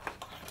Edna's?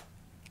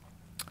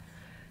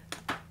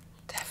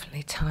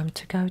 Definitely time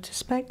to go to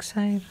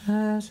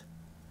Specsavers.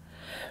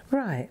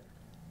 Right.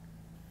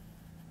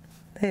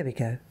 There we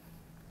go.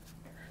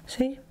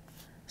 See?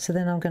 So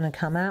then I'm going to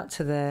come out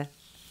to there.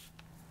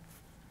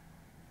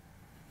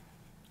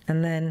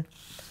 And then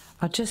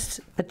I'm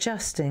just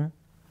adjusting.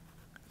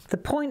 The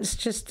points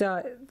just,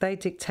 they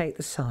dictate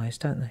the size,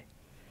 don't they?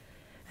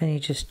 And you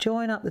just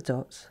join up the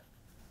dots.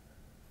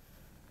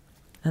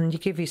 And you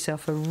give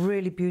yourself a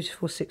really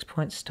beautiful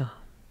 6-point star.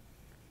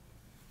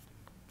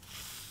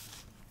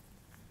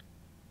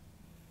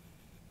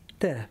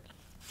 There.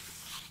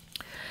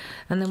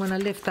 And then when I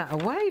lift that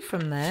away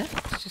from there,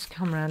 let's just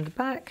come around the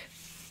back.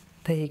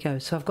 There you go.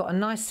 So I've got a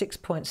nice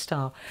 6-point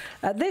star.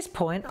 At this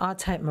point, I'll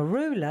take my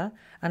ruler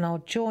and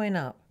I'll join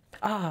up.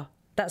 Ah,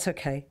 that's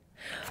okay.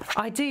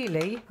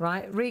 Ideally,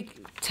 right,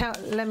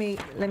 let me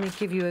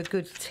give you a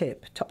good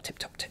tip. Top tip,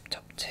 top tip,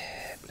 top tip.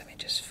 Let me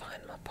just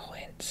find my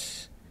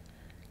points.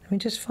 Let me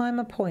just find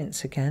my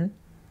points again.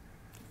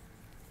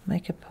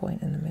 Make a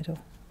point in the middle.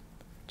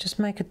 Just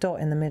make a dot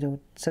in the middle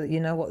so that you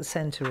know what the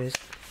centre is.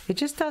 It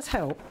just does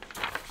help.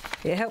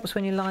 It helps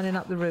when you're lining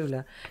up the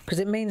ruler, because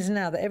it means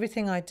now that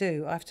everything I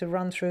do, I have to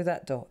run through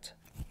that dot.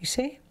 You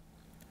see?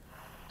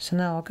 So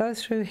now I'll go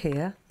through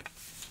here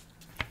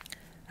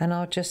and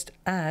I'll just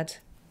add,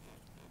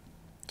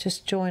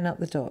 just join up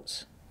the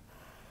dots.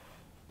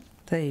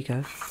 There you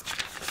go.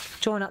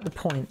 Join up the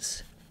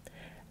points.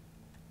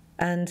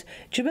 And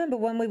do you remember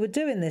when we were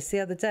doing this the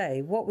other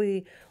day, what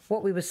we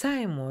were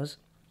saying was,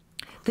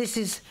 this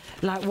is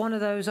like one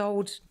of those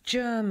old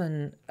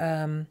German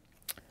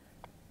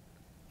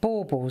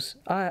baubles.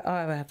 I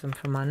have them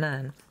from my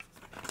nan.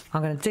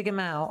 I'm going to dig them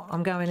out.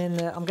 I'm going in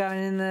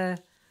the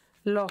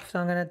loft.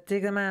 I'm going to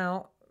dig them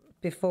out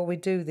before we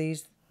do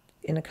these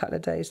in a couple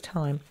of days'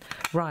 time.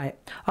 Right.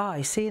 Ah,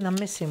 you see, and I'm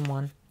missing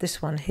one.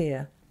 This one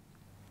here.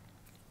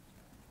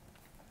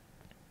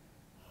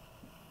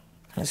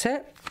 That's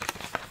it.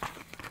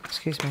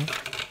 Excuse me.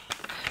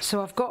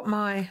 So I've got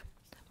my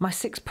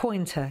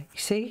 6-pointer, you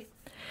see?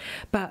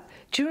 But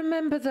do you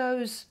remember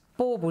those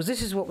baubles?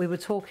 This is what we were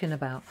talking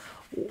about.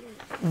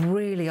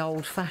 Really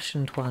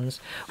old-fashioned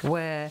ones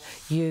where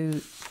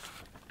it's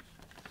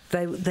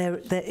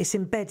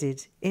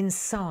embedded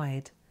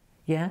inside,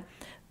 yeah?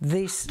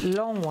 This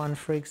long one,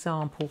 for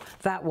example,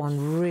 that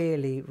one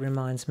really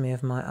reminds me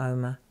of my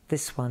Oma,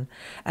 this one.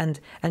 And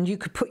you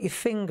could put your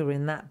finger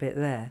in that bit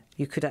there.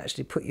 You could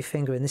actually put your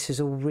finger in. This is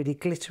all really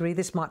glittery.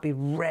 This might be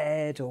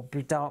red or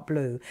dark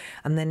blue.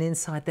 And then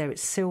inside there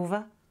it's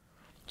silver.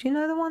 Do you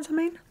know the ones I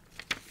mean?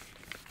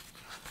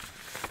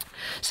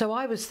 So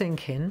I was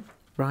thinking,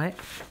 right,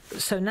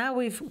 so now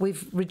we've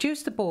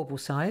reduced the bauble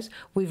size,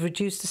 we've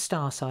reduced the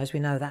star size, we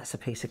know that's a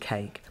piece of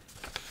cake,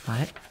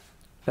 right?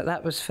 But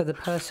that was for the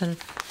person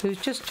who's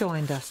just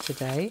joined us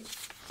today.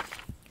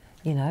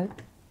 You know,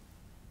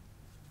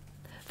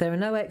 there are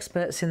no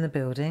experts in the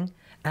building,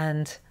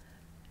 and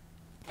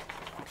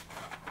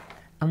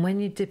when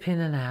you dip in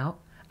and out,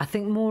 I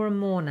think more and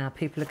more now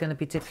people are going to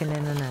be dipping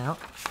in and out,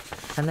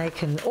 and they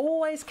can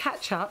always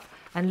catch up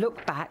and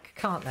look back,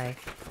 can't they?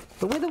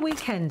 But with a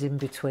weekend in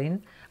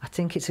between, I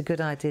think it's a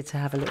good idea to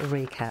have a little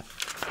recap.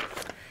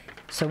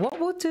 So what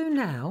we'll do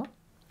now,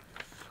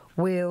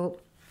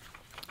 we'll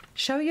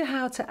show you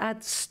how to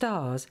add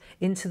stars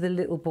into the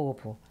little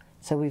bauble.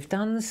 So we've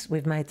done this,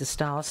 we've made the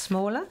stars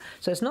smaller.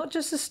 So it's not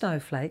just the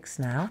snowflakes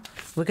now.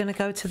 We're going to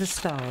go to the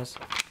stars,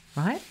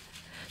 right?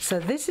 So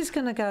this is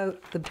going to go,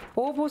 the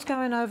bauble's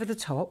going over the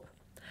top.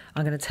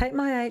 I'm going to take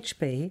my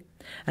HB,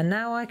 and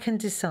now I can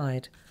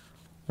decide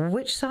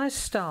which size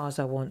stars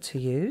I want to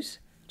use.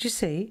 Do you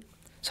see?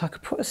 So I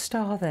could put a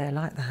star there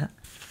like that,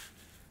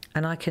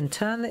 and I can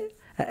turn it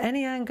at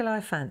any angle I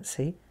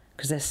fancy,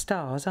 because they're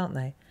stars, aren't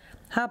they?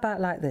 How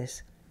about like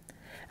this?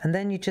 And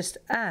then you just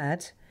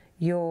add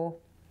your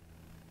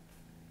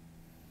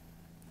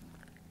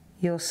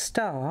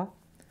star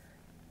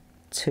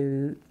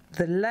to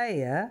the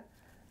layer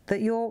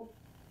that your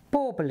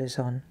bauble is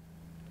on.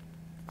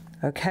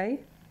 Okay?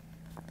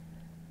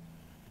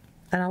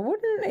 And I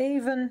wouldn't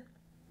even...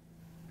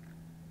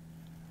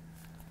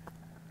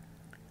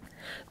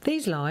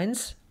 These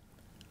lines,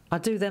 I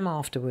do them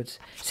afterwards.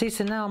 See,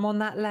 so now I'm on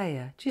that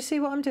layer. Do you see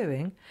what I'm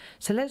doing?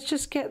 So let's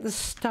just get the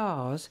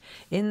stars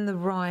in the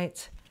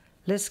right...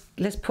 Let's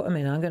put them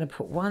in. I'm going to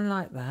put one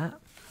like that,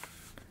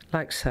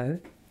 like so.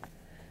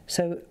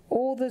 So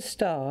all the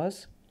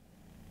stars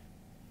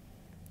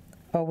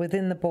are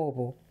within the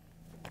bauble.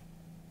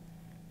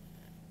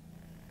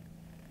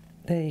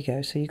 There you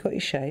go. So you've got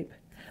your shape.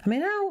 I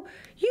mean, how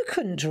you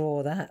couldn't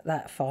draw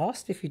that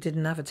fast if you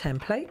didn't have a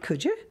template,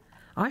 could you?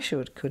 I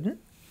sure couldn't.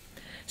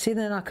 See,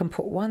 then I can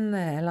put one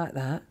there like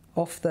that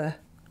off the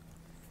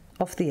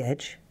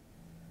edge,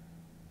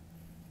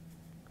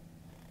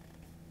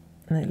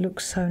 and it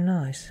looks so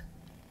nice.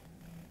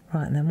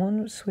 Right, and then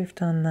once we've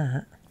done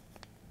that,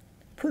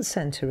 put the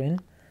centre in,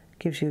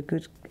 gives you a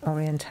good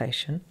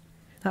orientation.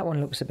 That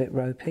one looks a bit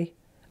ropey.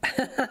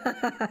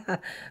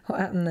 What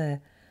happened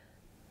there?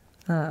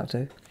 Oh, that'll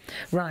do.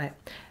 Right.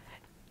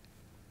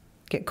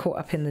 Get caught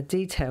up in the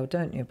detail,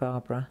 don't you,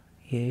 Barbara?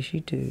 Yes, you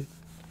do.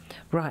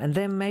 Right, and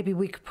then maybe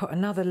we could put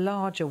another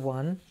larger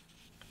one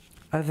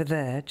over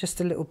there, just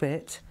a little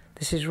bit.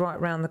 This is right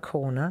round the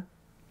corner.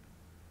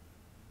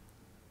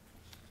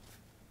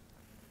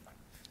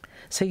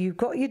 So you've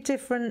got your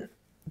different...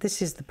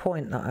 This is the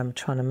point that I'm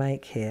trying to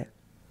make here.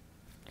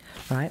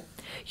 Right?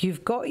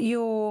 You've got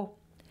your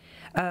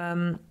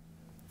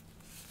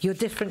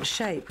different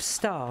shaped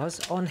stars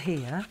on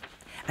here,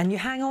 and you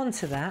hang on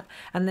to that,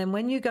 and then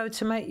when you go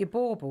to make your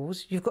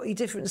baubles, you've got your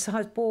different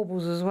size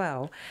baubles as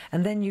well,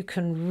 and then you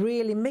can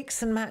really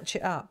mix and match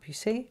it up, you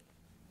see?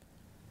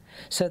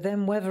 So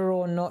then whether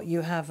or not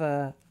you have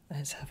a...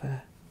 Let's have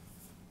a...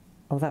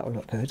 Oh, that will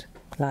look good,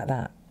 like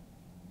that.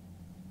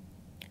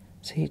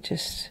 So you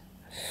just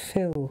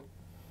fill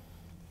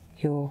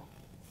your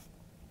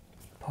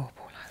bauble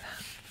like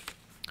that.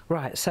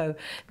 Right, so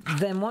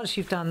then once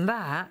you've done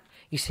that,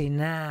 you see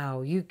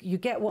now, you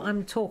get what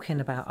I'm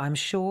talking about. I'm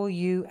sure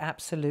you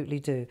absolutely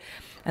do.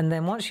 And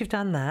then once you've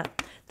done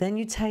that, then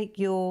you take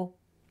your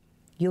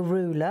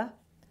ruler.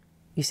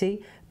 You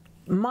see,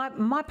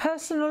 my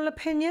personal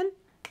opinion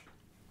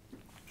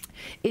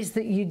is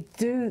that you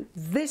do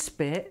this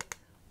bit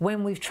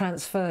when we've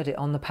transferred it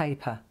on the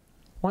paper.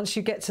 Once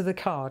you get to the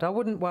card, I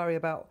wouldn't worry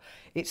about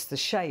it's the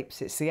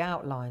shapes, it's the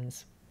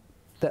outlines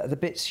that are the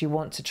bits you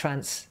want to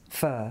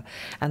transfer.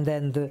 And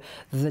then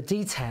the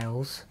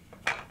details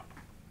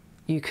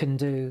you can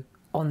do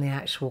on the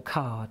actual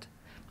card.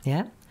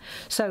 Yeah?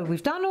 So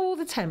we've done all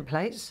the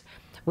templates.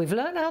 We've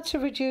learned how to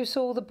reduce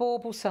all the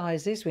bauble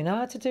sizes. We know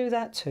how to do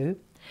that too.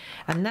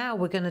 And now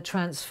we're going to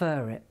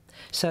transfer it.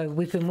 So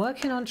we've been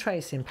working on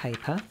tracing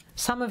paper.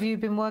 Some of you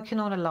have been working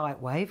on a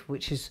light wave,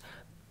 which is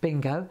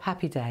bingo,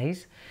 happy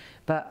days.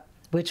 But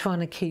we're trying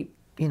to keep,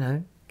 you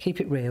know, keep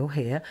it real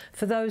here.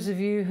 For those of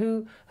you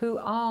who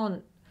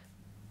aren't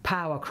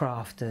power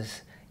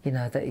crafters, you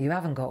know, that you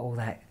haven't got all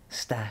that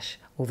stash,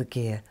 all the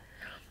gear,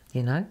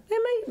 you know,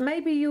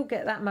 maybe you'll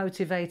get that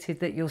motivated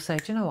that you'll say,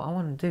 do you know what, I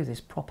want to do this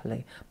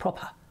proper,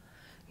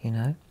 you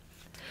know.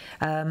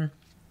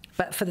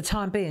 But for the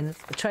time being,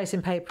 the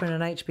tracing paper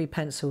and an HB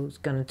pencil is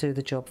going to do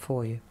the job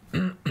for you.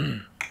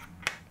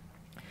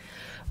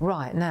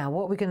 Right, now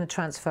what are we going to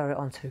transfer it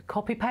onto?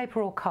 Copy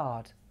paper or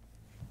card?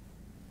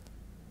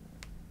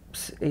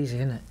 It's easy,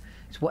 isn't it?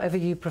 It's whatever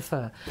you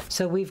prefer.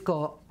 So we've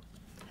got,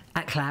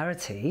 at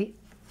Clarity,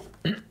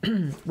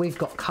 we've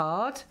got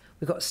card,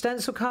 we've got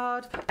stencil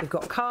card, we've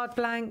got card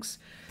blanks.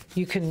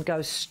 You can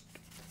go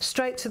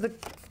straight to the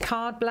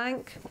card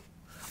blank,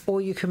 or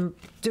you can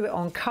do it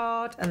on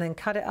card and then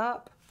cut it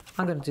up.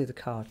 I'm going to do the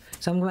card.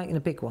 So I'm making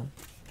a big one.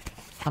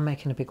 I'm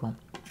making a big one.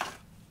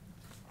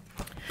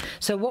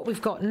 So what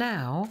we've got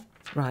now,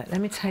 right,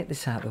 let me take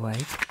this out of the way,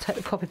 take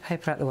the copy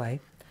paper out of the way,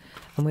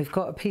 and we've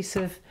got a piece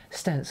of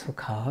stencil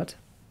card,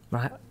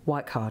 right,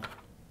 white card.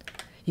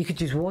 You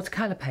could use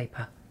watercolour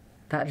paper.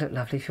 That'd look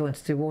lovely if you want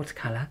to do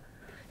watercolour.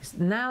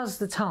 Now's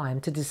the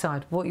time to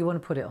decide what you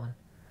want to put it on,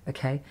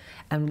 okay,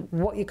 and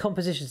what your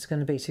composition is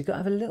going to be. So you've got to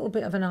have a little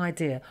bit of an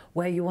idea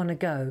where you want to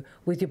go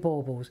with your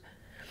baubles.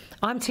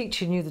 I'm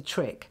teaching you the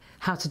trick,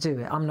 how to do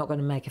it. I'm not going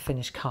to make a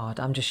finished card.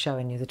 I'm just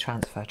showing you the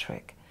transfer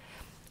trick.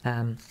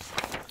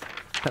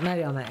 But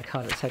maybe I'll make a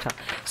card at the same time.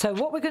 So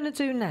what we're going to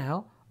do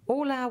now,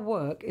 all our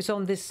work is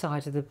on this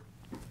side of the,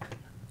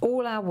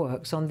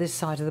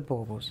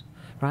 baubles,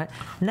 right?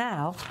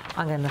 Now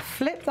I'm going to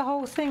flip the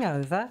whole thing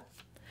over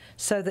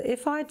so that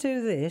if I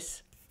do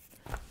this,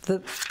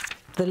 the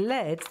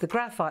lead, the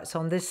graphite's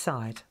on this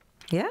side,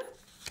 yeah?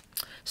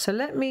 So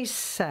let me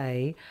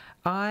say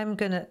I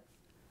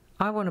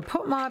want to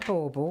put my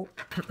bauble,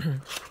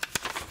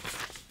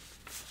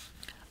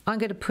 I'm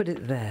going to put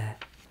it there,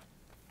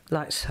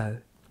 like so.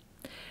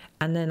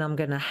 And then I'm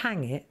going to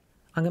hang it.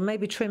 I'm going to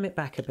maybe trim it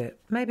back a bit.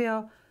 Maybe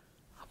I'll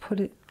put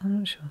it, I'm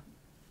not sure.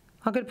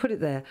 I'm going to put it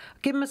there.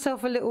 Give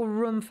myself a little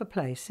room for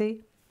play,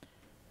 see?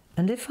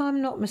 And if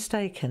I'm not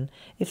mistaken,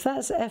 if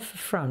that's F for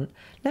front,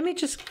 let me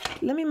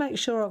make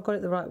sure I've got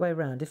it the right way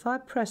round. If I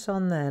press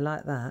on there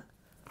like that,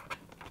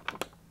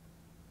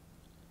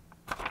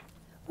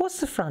 what's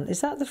the front?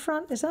 Is that the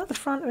front? Is that the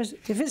front? Or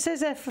if it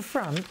says F for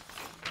front,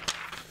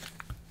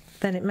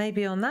 then it may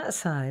be on that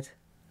side.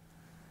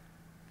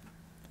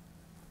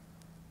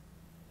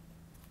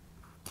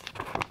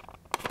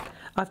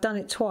 I've done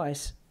it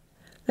twice.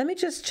 Let me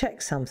just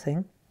check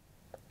something.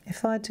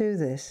 If I do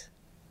this,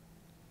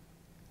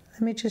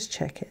 let me just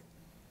check it.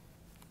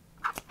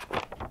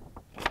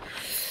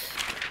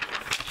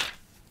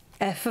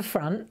 F for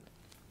front,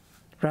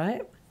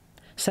 right?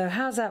 So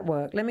how's that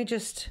work? Let me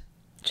just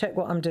check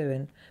what I'm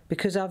doing,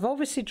 because I've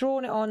obviously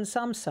drawn it on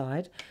some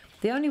side.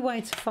 The only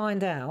way to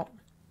find out,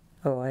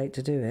 oh, I hate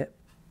to do it.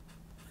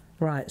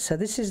 Right, so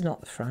this is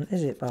not the front,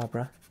 is it,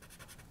 Barbara?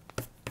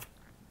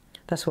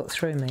 That's what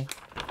threw me.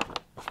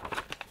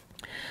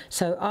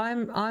 So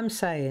I'm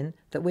saying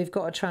that we've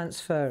got to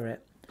transfer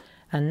it.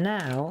 And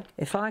now,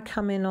 if I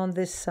come in on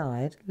this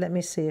side, let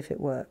me see if it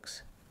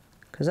works.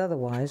 Because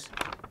otherwise,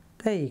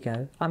 there you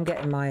go. I'm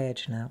getting my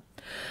edge now.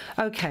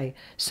 Okay,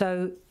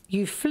 so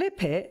you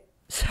flip it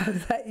so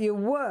that your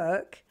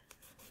work,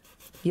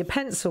 your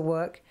pencil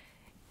work,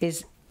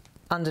 is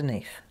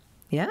underneath.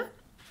 Yeah?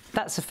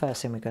 That's the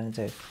first thing we're going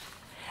to do.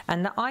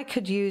 And I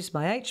could use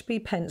my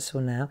HB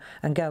pencil now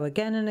and go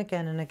again and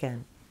again and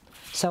again.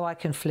 So I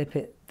can flip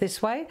it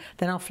this way,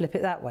 then I'll flip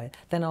it that way,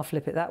 then I'll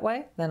flip it that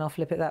way, then I'll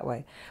flip it that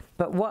way.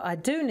 But what I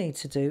do need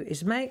to do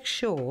is make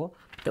sure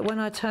that when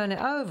I turn it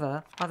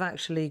over, I've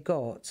actually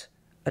got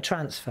a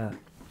transfer.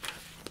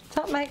 Does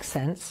that make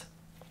sense?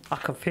 I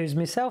confused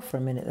myself for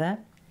a minute there.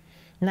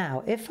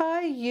 Now, if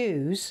I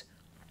use,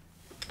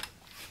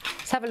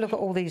 let's have a look at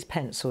all these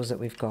pencils that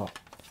we've got.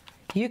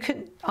 You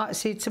can,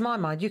 see, to my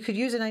mind, you could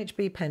use an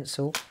HB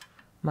pencil,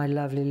 my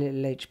lovely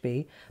little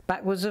HB,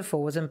 backwards and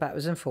forwards and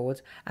backwards and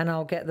forwards, and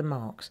I'll get the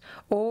marks.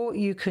 Or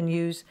you can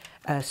use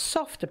a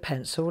softer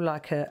pencil,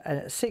 like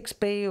a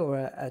 6B or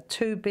a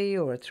 2B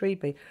or a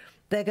 3B.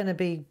 They're going to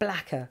be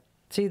blacker.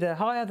 See, the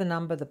higher the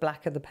number, the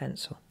blacker the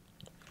pencil.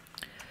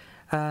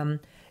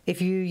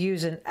 If you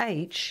use an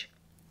H,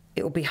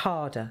 it will be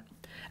harder,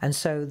 and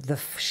so the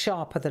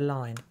sharper the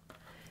line.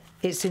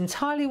 It's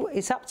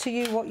up to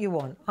you what you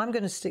want. I'm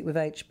going to stick with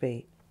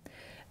HB.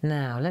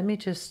 Now, let me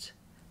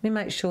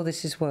make sure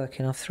this is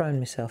working. I've thrown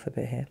myself a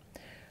bit here.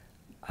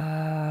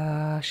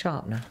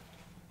 Sharpener.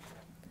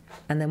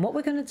 And then what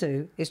we're going to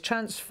do is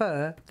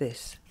transfer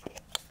this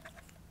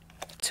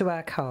to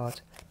our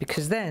card,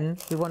 because then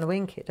we want to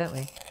ink it, don't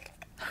we?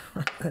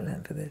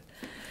 For this.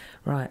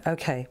 Right,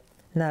 okay.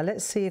 Now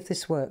let's see if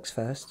this works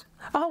first.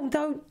 Oh,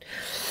 don't!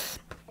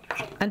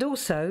 And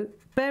also,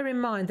 bear in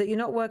mind that you're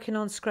not working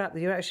on scrap, that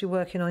you're actually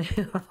working on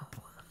your...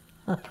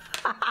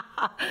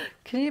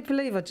 Can you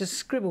believe I just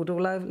scribbled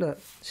all over? Look,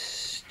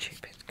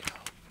 stupid girl.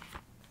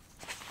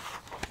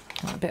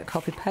 Right, a bit of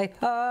copy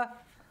paper.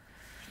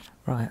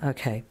 Right,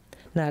 okay.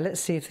 Now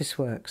let's see if this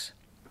works.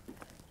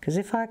 Because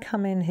if I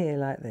come in here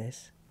like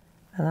this,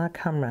 and I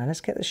come round,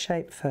 let's get the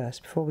shape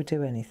first before we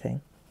do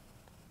anything.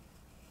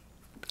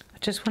 I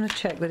just want to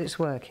check that it's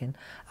working.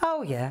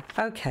 Oh yeah,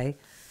 okay.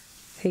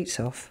 Heat's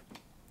off.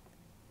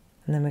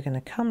 And then we're going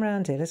to come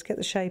round here. Let's get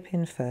the shape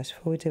in first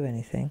before we do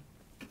anything.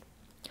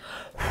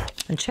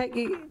 And check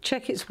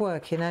it's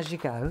working as you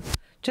go.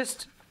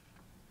 Just,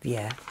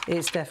 yeah,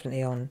 it's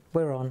definitely on.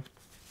 We're on.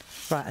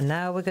 Right, and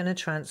now we're going to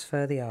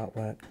transfer the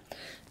artwork.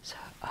 So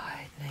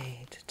I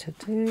need to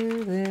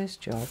do this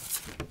job.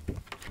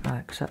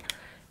 Right,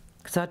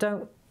 because I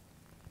don't...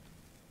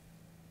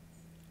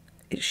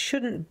 It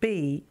shouldn't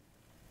be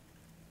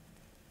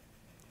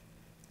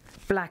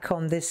black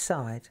on this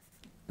side.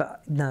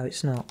 But no,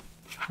 it's not.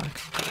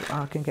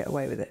 I can get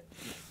away with it.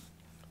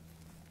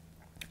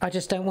 I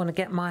just don't want to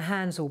get my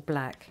hands all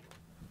black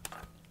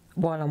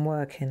while I'm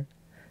working.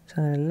 So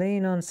I'm going to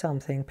lean on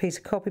something, piece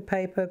of copy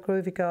paper,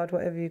 groovy guard,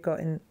 whatever you've got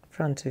in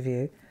front of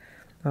you.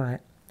 Right,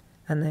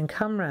 and then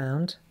come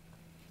round.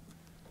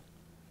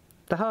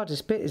 The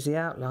hardest bit is the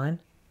outline,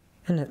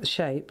 isn't it? The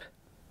shape,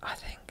 I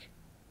think.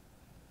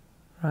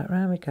 Right,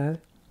 round we go.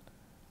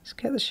 Let's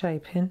get the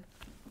shape in.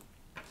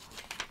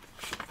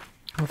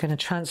 We're going to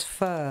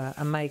transfer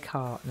and make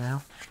art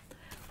now.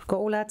 We've got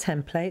all our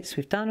templates,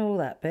 we've done all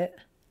that bit.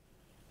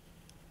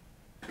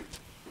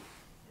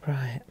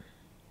 Right.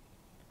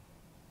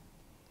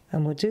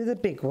 And we'll do the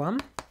big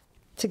one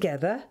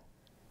together,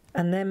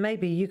 and then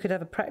maybe you could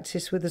have a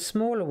practice with the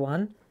smaller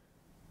one,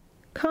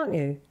 can't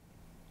you?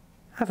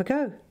 Have a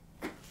go.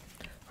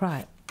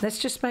 Right, let's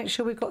just make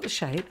sure we've got the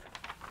shape.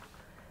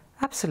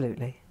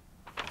 Absolutely.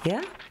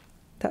 Yeah?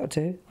 That'll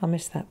do. I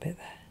missed that bit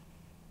there.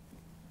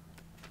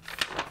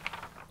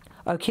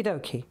 Okie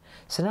dokie.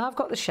 So now I've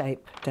got the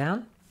shape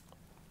down,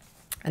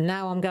 and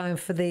now I'm going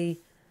for the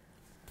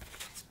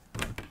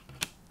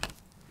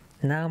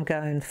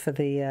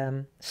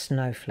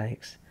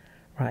snowflakes.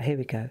 Right, here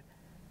we go.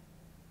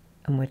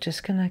 And we're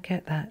just going to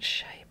get that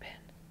shape in.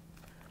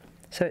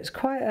 So it's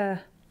quite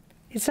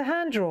it's a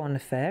hand-drawn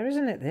affair,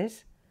 isn't it,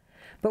 this?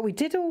 But we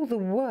did all the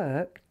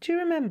work. Do you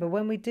remember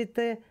when we did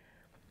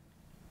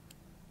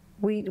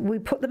we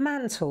put the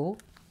mantle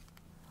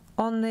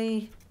on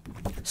the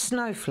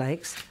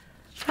snowflakes?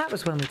 That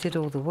was when we did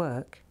all the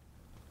work.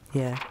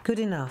 Yeah, good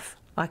enough.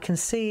 I can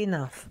see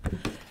enough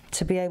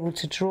to be able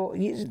to draw.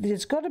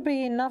 There's got to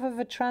be enough of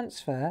a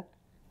transfer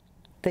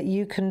that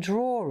you can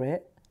draw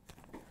it.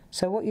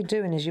 So what you're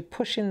doing is you're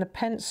pushing the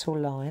pencil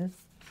line.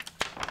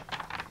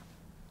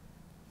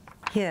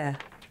 Yeah,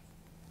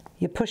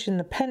 you're pushing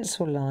the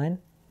pencil line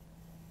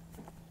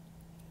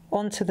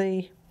onto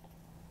the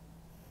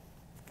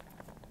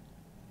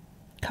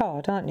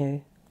card, aren't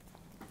you?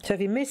 So if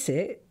you miss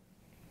it,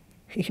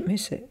 you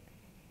miss it.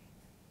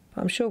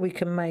 But I'm sure we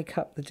can make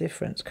up the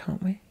difference,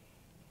 can't we?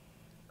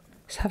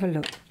 Let's have a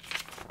look.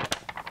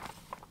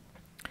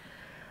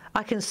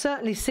 I can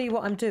certainly see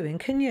what I'm doing,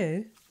 can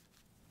you?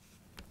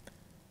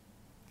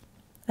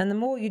 And the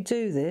more you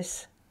do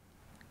this,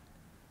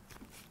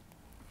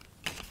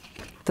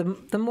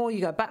 the more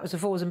you go backwards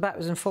and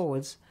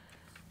forwards,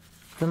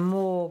 the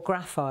more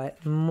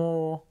graphite, the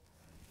more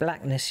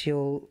blackness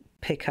you'll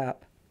pick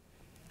up,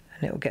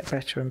 and it will get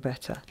better and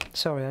better.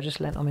 Sorry, I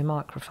just leant on my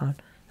microphone.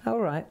 All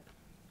right.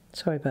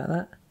 Sorry about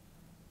that.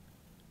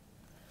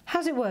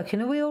 How's it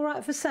working? Are we all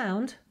right for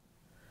sound?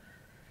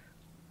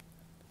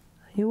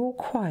 Are you all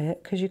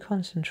quiet because you're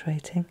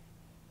concentrating?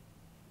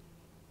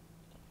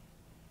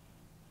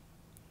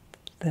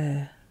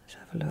 There, let's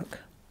have a look.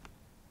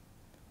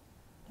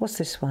 What's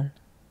this one?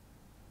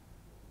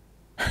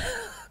 I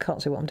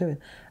can't see what I'm doing.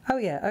 Oh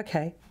yeah,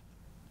 okay.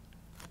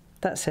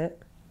 That's it.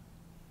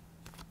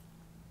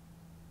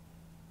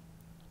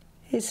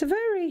 It's a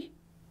very...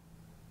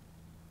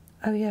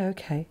 Oh yeah,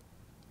 okay.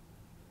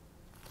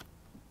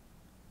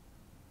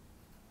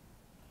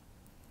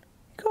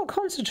 You've got to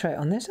concentrate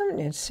on this, haven't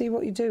you, to see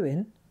what you're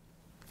doing.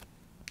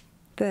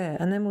 There,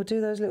 and then we'll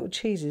do those little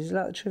cheeses,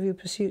 like the Trivial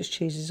Pursuits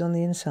cheeses on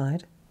the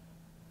inside.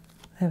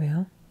 There we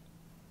are.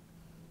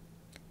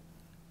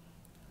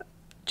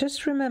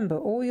 Just remember,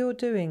 all you're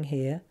doing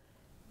here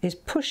is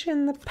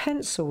pushing the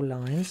pencil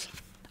lines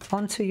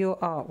onto your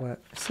artwork.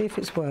 See if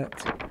it's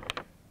worked.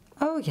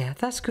 Oh yeah,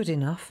 that's good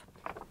enough.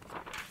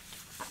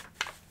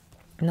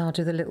 Now I'll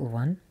do the little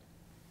one.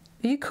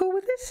 Are you cool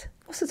with this?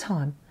 What's the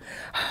time?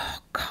 Oh,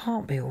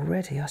 can't be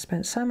already. I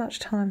spent so much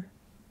time.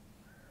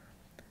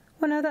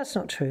 Well, no, that's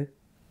not true.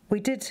 We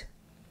did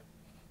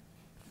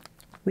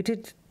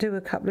do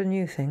a couple of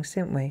new things,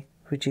 didn't we?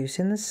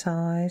 Reducing the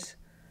size.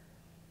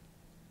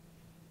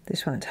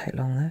 This won't take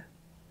long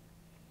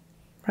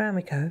though. Round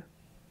we go.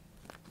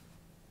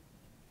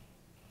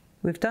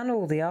 We've done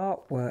all the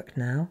artwork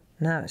now.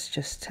 Now it's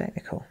just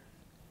technical.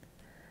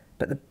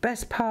 But the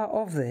best part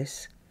of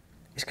this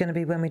is going to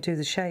be when we do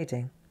the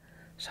shading.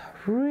 So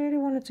I really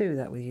want to do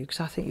that with you because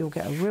I think you'll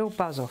get a real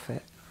buzz off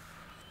it.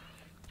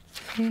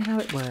 See how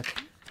it works.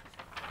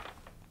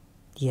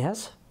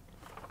 Yes.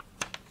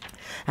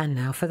 And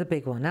now for the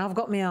big one. Now I've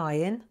got my eye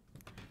in.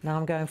 Now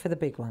I'm going for the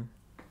big one.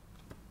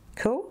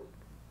 Cool?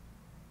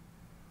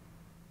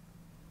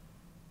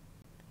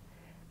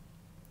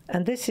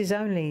 And this is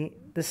only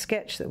the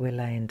sketch that we're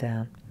laying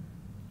down.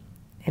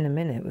 In a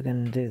minute we're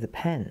going to do the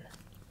pen.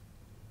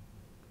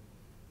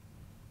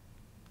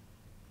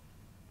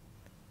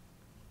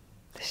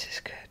 This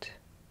is good.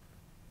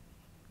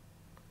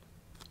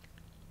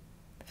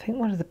 I think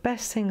one of the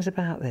best things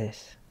about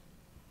this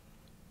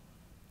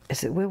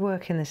is that we're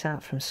working this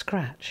out from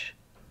scratch,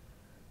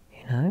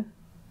 you know?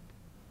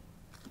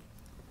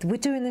 We're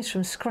doing this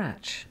from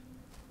scratch.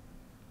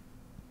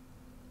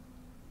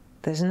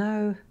 There's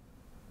no...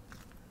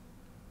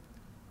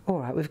 All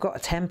right, we've got a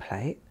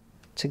template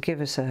to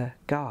give us a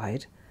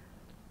guide,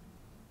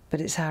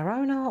 but it's our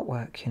own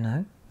artwork, you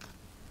know?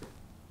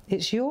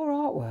 It's your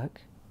artwork.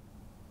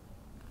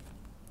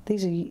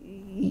 These are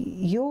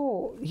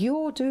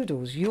your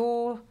doodles,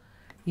 your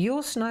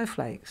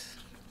snowflakes.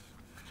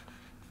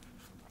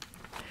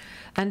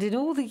 And in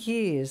all the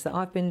years that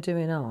I've been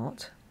doing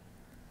art,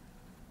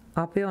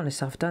 I'll be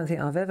honest, I don't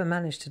think I've ever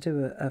managed to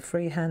do a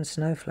freehand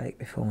snowflake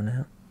before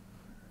now.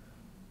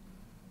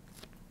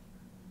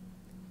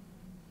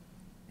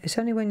 It's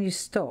only when you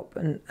stop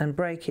and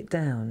break it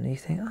down and you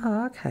think,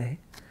 oh, okay.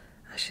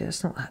 Actually,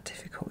 that's not that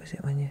difficult, is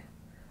it, when you...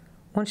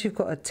 Once you've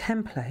got a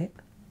template...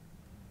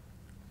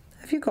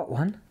 Have you got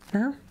one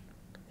now?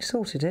 You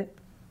sorted it?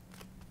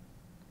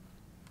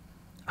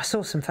 I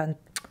saw some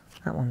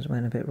that one's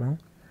went a bit wrong.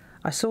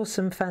 I saw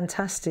some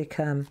fantastic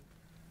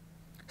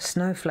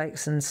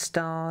snowflakes and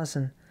stars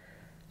and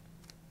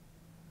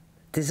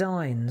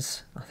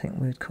designs, I think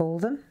we would call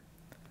them,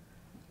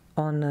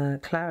 on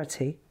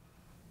Clarity.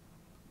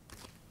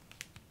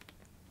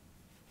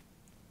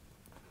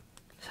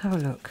 Let's have a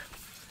look.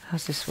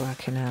 How's this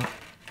working out?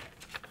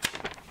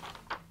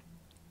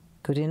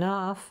 Good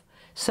enough.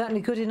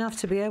 Certainly good enough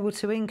to be able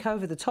to ink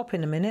over the top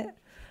in a minute.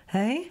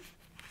 Hey?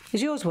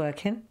 Is yours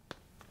working?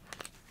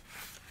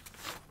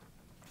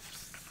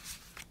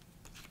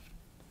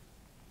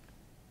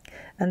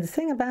 And the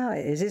thing about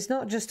it is, it's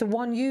not just a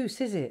one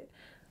use, is it?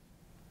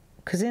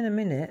 Because in a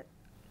minute,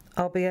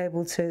 I'll be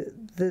able to,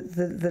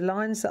 the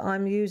lines that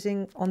I'm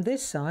using on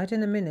this side,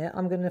 in a minute,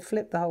 I'm going to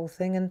flip the whole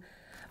thing and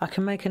I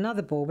can make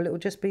another bauble. It will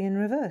just be in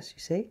reverse,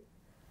 you see?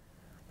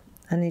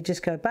 And you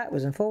just go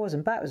backwards and forwards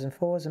and backwards and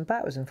forwards and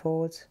backwards and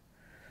forwards.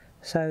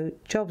 So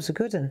jobs are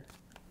good and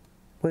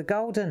we're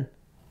golden,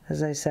 as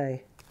they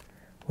say.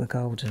 We're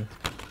golden.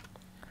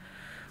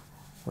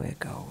 We're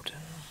golden.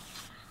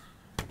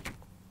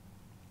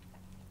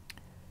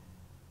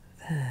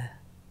 There.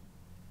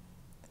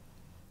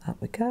 Up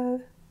we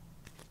go.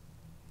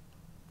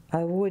 I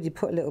already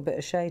put a little bit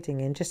of shading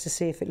in just to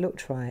see if it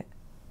looked right.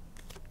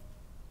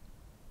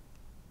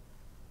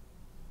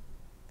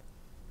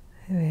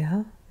 Here we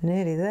are,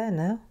 nearly there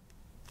now.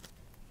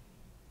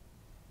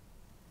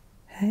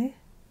 Hey?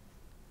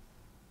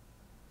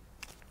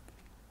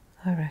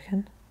 I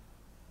reckon.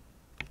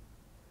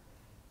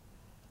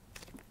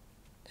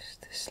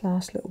 Just this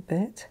last little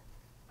bit.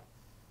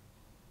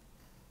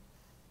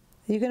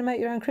 Are you going to make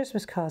your own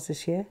Christmas cards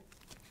this year?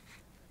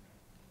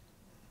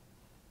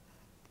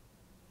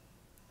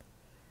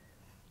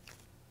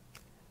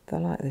 I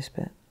like this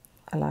bit.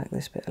 I like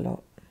this bit a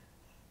lot.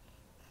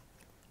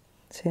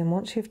 See, and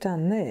once you've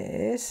done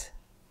this,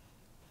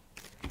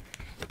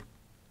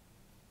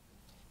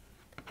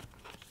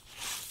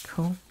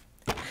 cool.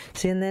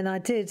 See, and then I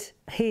did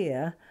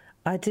here,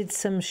 I did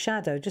some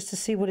shadow just to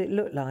see what it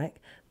looked like,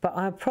 but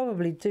I'll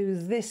probably do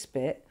this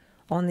bit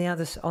on the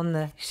other,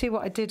 you see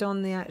what I did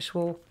on the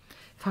actual,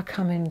 if I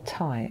come in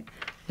tight,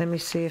 let me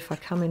see if I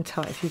come in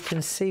tight, if you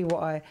can see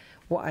what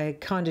I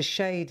kind of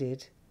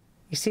shaded.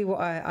 You see what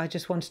I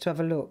just wanted to have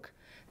a look.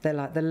 They're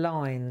like the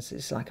lines,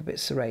 it's like a bit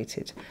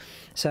serrated.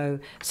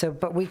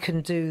 But we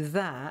can do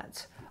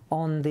that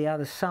on the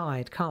other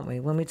side, can't we?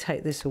 When we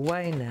take this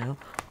away now,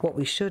 what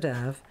we should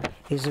have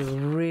is a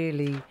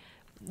really,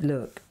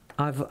 look,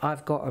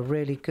 I've got a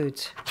really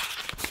good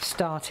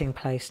starting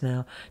place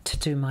now to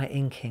do my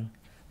inking.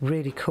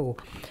 Really cool.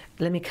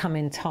 Let me come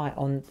in tight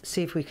on,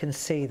 see if we can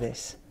see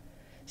this.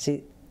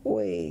 See,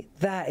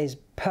 that is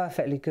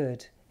perfectly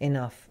good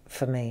enough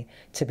for me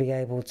to be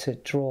able to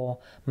draw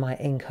my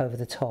ink over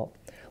the top,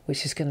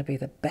 which is going to be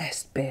the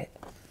best bit.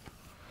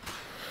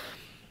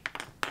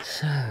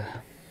 So, have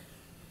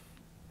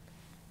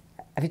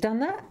you done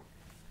that?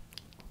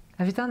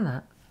 Have you done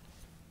that?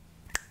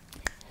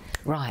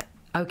 Right,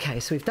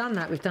 okay, so we've done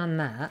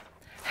that.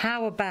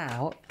 How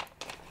about,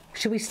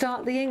 should we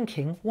start the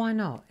inking? Why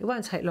not? It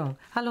won't take long.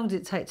 How long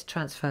did it take to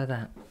transfer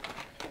that?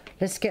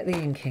 Let's get the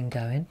inking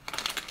going.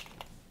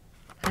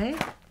 Hey?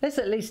 Let's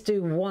at least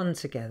do one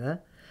together.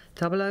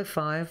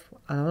 005,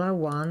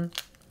 001.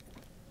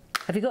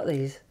 Have you got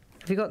these?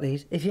 Have you got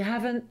these? If you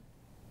haven't,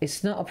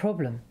 it's not a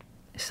problem.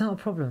 It's not a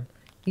problem.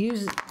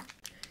 Use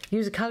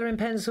a colouring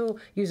pencil,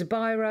 use a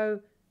biro,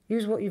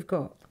 use what you've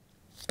got.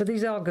 But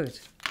these are good.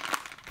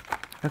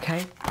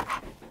 Okay?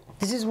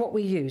 This is what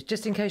we use,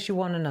 just in case you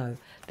want to know.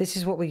 This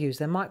is what we use.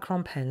 They're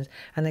micron pens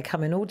and they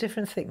come in all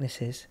different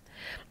thicknesses.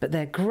 But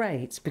they're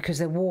great because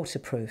they're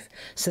waterproof.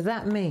 So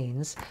that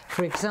means,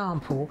 for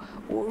example,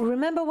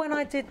 remember when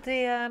I did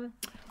the,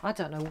 I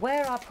don't know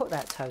where I put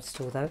that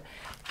toadstool though.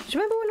 Do you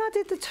remember when I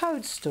did the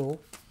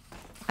toadstool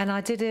and I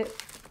did it,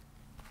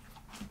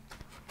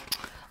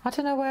 I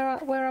don't know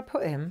where I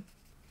put him.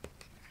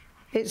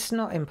 It's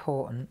not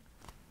important.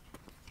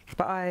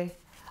 But I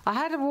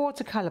had a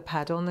watercolour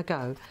pad on the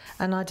go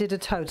and I did a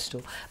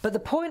toadstool. But the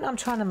point I'm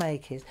trying to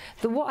make is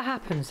that what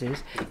happens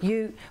is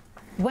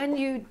when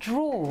you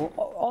draw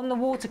on the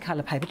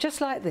watercolour paper, just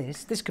like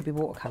this could be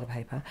watercolour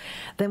paper,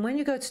 then when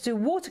you go to do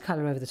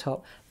watercolour over the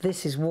top,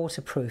 this is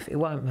waterproof, it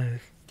won't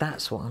move.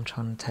 That's what I'm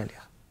trying to tell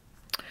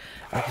you.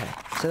 Okay,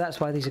 so that's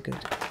why these are good.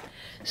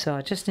 So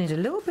I just need a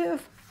little bit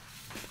of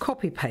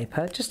copy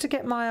paper just to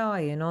get my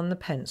eye in on the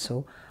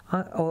pencil,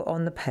 or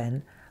on the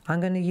pen. I'm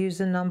going to use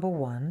the number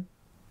 1.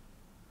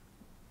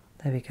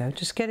 There we go,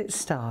 just get it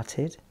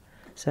started.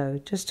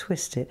 So just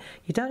twist it.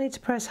 You don't need to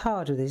press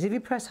hard with this. If you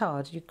press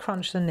hard, you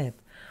crunch the nib.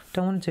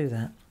 Don't want to do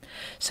that.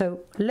 So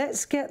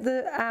let's get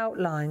the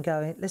outline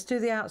going. Let's do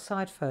the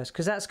outside first,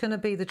 because that's going to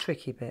be the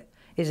tricky bit,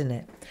 isn't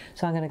it?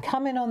 So I'm going to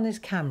come in on this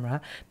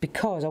camera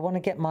because I want to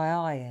get my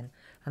eye in.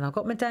 And I've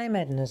got my Dame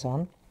Edna's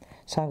on.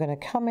 So I'm going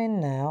to come in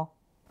now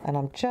and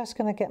I'm just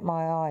going to get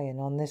my eye in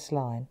on this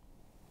line.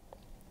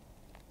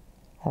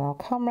 And I'll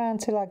come round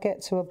till I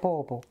get to a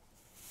bauble,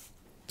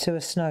 to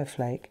a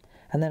snowflake.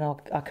 And then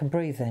I can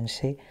breathe then,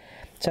 see?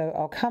 So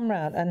I'll come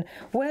round, and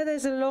where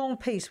there's a long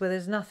piece where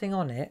there's nothing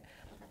on it,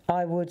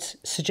 I would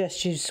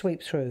suggest you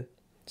sweep through.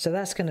 So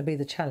that's going to be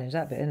the challenge,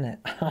 that bit, isn't it?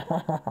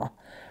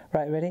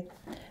 Right, ready?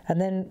 And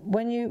then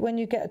when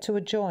you get to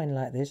a join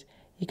like this,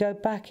 you go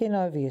back in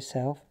over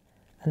yourself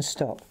and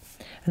stop.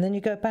 And then you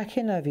go back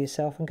in over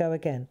yourself and go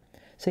again.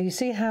 So you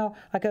see how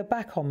I go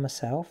back on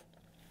myself,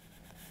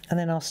 and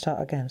then I'll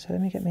start again. So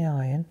let me get my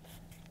eye in.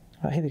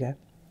 Right, here we go.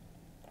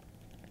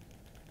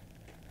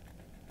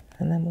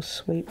 And then we'll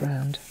sweep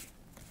round.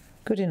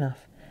 Good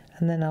enough.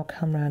 And then I'll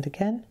come round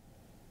again.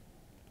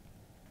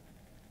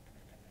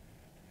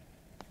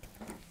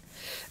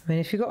 I mean,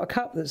 if you've got a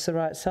cup that's the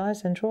right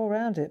size, then draw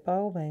around it by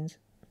all means.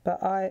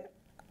 But I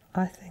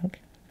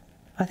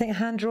think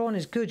hand drawn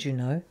is good, you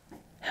know.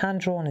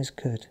 Hand drawn is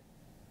good.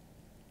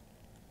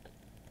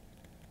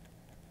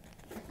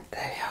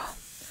 There you are.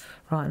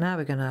 Right, now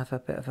we're going to have a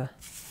bit of a...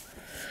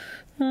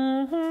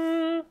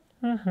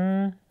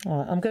 All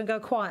right, I'm going to go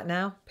quiet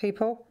now,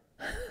 people.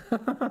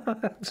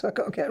 So I've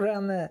got to get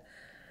around there.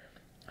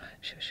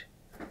 Shush.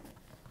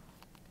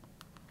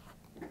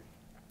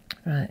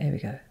 Right, here we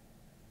go.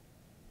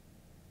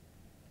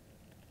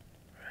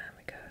 Around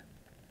we go.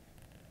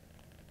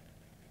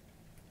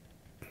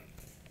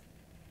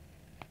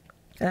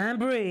 And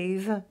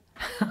breathe.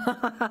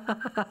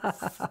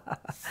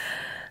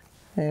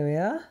 There we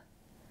are.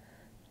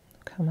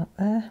 Come up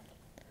there.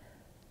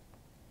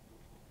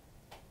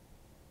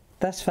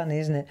 That's funny,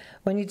 isn't it?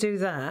 When you do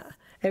that,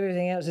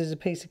 everything else is a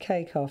piece of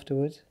cake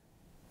afterwards.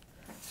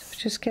 So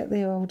just get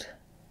the old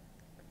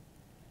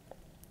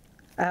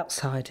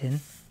outside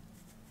in.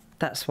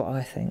 That's what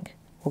I think.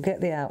 We'll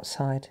get the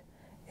outside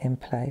in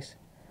place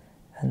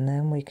and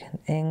then we can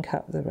ink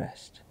up the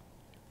rest.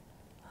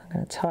 I'm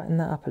going to tighten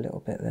that up a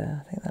little bit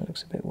there. I think that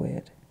looks a bit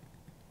weird.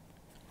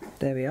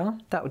 There we are.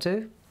 That'll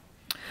do.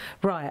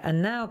 Right,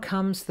 and now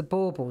comes the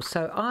baubles.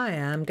 So I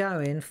am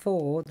going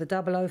for the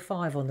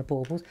 005 on the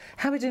baubles.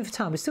 How are we doing for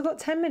time? We've still got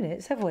 10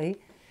 minutes, have we?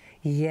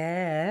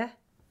 Yeah.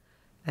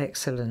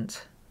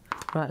 Excellent.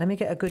 Right, let me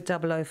get a good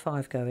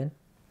 005 going.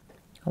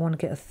 I want to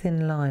get a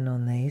thin line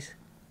on these.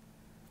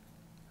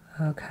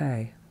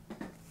 Okay.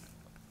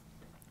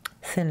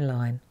 Thin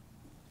line.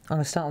 I'm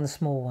going to start on the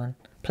small one.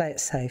 Play it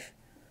safe.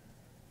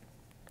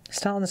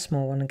 Start on the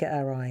small one and get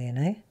our eye in,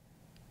 eh?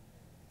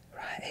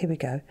 Right, here we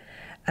go.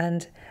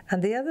 And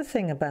the other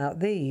thing about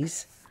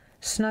these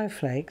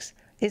snowflakes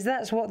is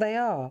that's what they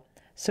are.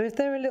 So if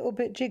they're a little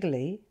bit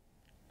jiggly,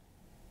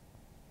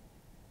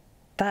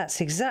 that's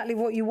exactly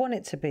what you want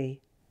it to be.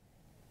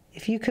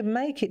 If you can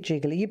make it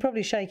jiggly, you're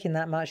probably shaking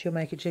that much, you'll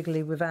make it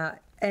jiggly without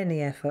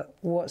any effort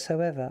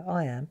whatsoever.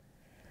 I am.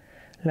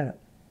 Look.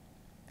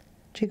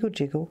 Jiggle,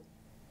 jiggle.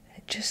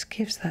 It just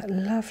gives that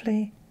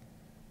lovely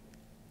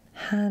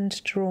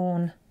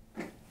hand-drawn...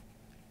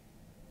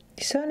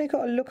 You certainly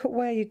got to look at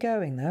where you're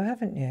going though,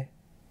 haven't you?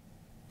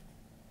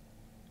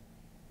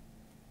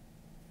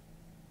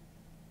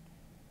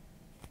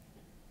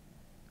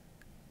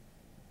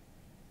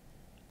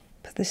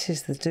 But this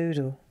is the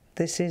doodle.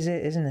 This is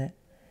it, isn't it?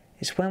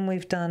 It's when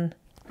we've done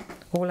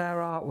all our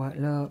artwork.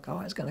 Look,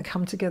 oh, it's going to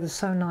come together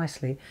so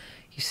nicely.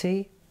 You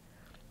see?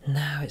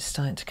 Now it's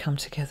starting to come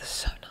together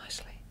so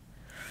nicely.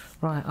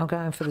 Right, I'm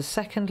going for the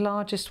second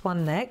largest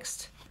one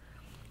next.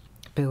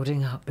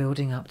 Building up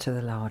to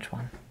the large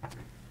one.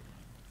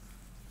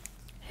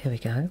 Here we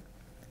go.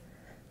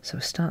 So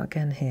we'll start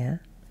again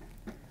here.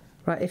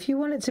 Right, if you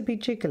want it to be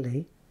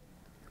jiggly,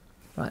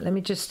 right, let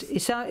me just,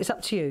 it's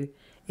up to you.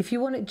 If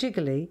you want it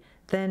jiggly,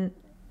 then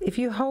if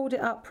you hold it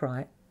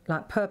upright,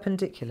 like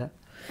perpendicular,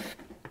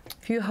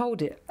 if you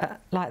hold it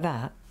like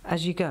that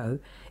as you go,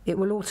 it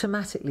will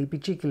automatically be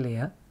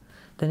jigglier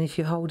than if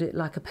you hold it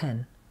like a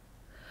pen.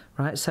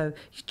 Right, so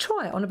you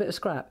try it on a bit of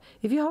scrap.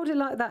 If you hold it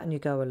like that and you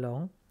go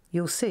along,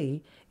 you'll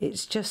see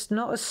it's just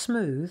not as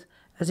smooth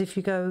as if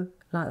you go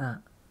like that.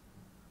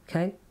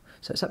 Okay,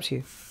 so it's up to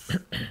you.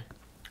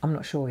 I'm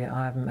not sure yet,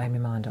 I haven't made my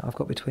mind up. I've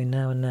got between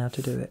now and now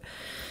to do it.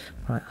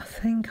 Right, I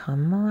think I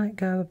might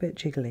go a bit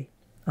jiggly.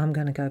 I'm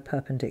going to go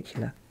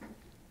perpendicular.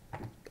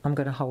 I'm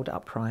going to hold it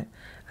upright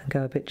and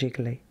go a bit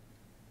jiggly.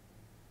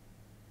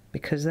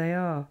 Because they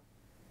are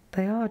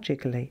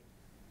jiggly.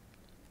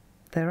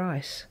 They're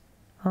ice,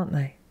 aren't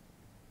they?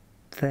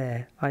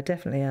 There, I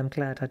definitely am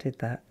glad I did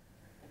that.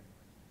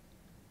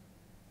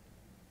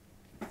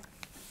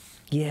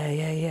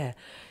 Yeah.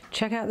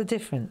 Check out the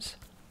difference.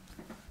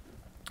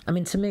 I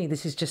mean, to me,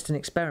 this is just an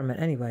experiment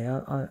anyway,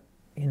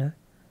 you know.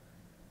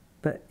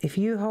 But if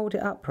you hold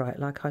it upright,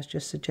 like I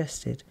just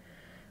suggested,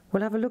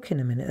 we'll have a look in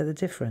a minute at the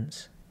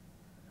difference.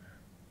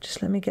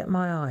 Just let me get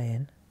my eye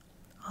in.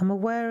 I'm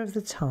aware of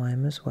the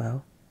time as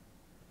well.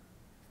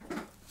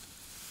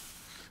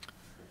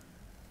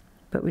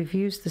 But we've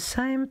used the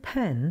same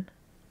pen,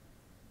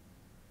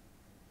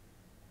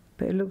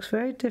 but it looks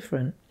very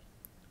different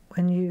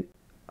when you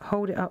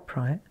hold it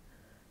upright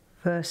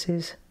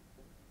versus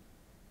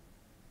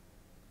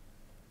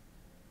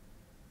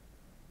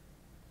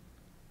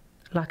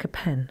like a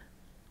pen.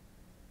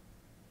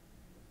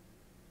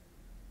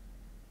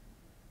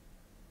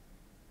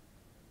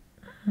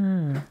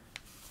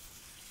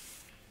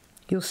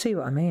 You'll see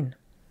what I mean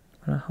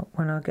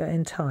when I get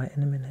in tight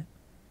in a minute.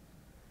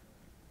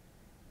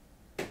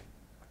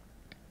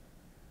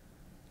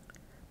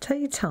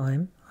 Take your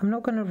time. I'm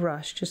not going to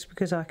rush just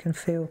because I can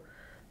feel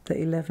that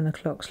 11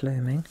 o'clock's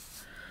looming.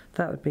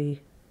 That would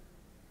be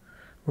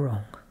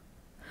wrong.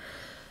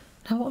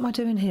 Now what am I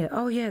doing here?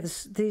 Oh yeah,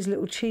 these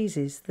little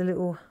cheeses, the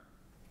little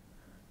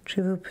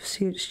Trivial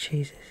Pursuits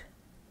cheeses.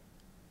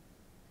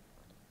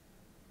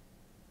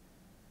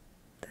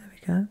 There we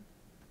go.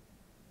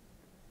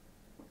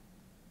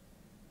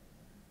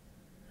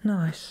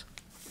 Nice.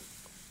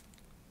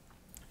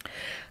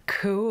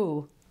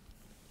 Cool.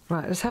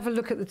 Right, let's have a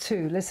look at the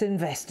two. Let's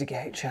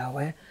investigate, shall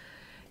we?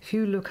 If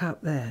you look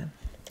up there,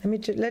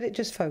 let it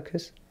just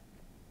focus.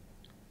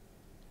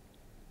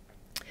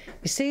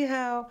 You see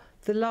how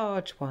the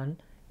large one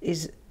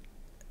is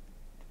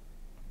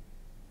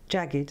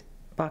jagged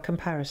by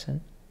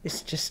comparison?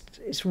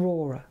 It's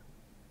rawer.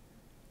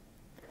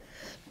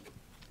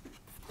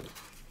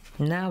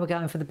 Now we're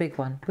going for the big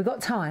one. We've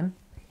got time.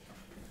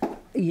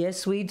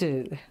 Yes, we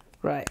do.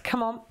 Right,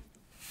 come on.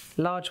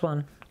 Large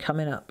one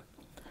coming up.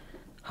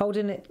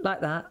 Holding it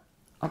like that.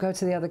 I'll go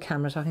to the other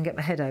camera so I can get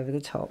my head over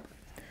the top.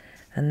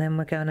 And then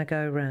we're going to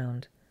go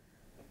round.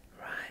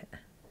 Right.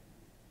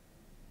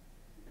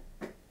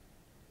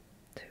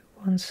 To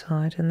one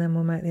side, and then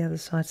we'll make the other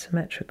side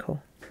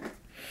symmetrical.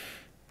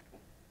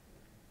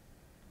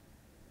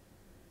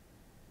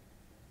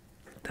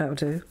 That'll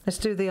do. Let's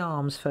do the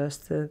arms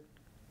first.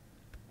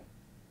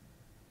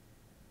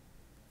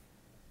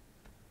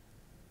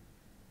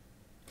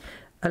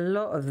 A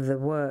lot of the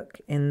work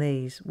in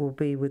these will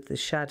be with the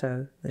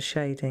shadow, the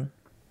shading.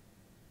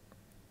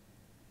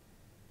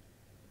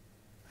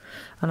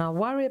 And I'll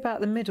worry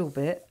about the middle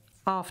bit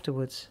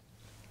afterwards.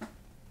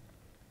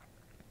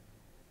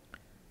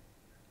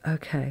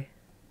 Okay.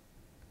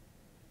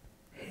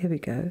 Here we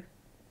go.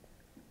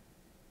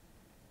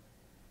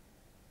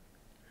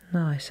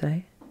 Nice, eh?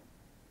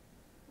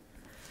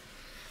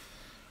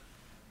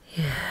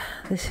 Yeah,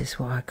 this is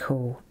what I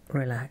call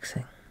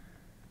relaxing.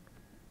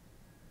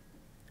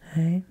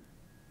 Hey?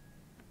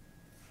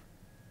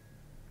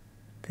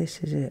 This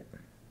is it.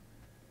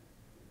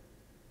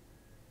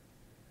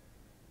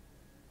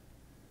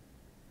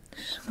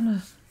 Just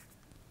wanna...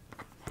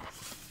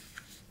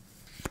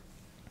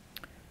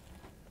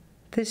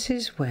 This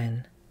is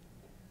when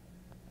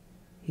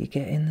you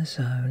get in the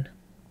zone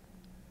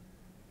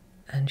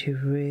and you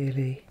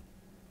really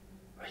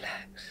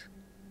relax.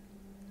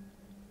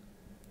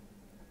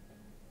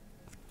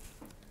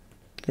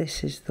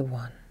 This is the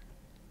one.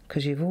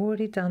 Because you've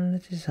already done the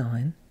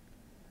design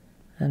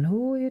and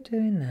all you're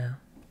doing now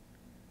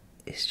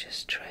is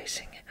just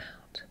tracing it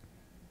out.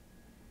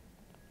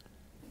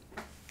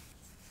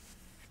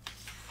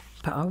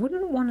 But I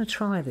wouldn't want to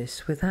try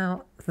this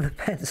without the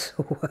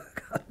pencil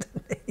work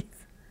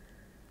underneath.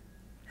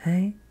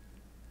 Hey?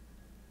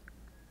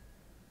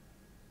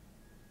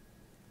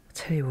 I'll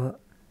tell you what,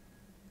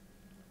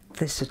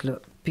 this would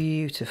look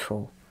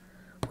beautiful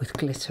with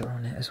glitter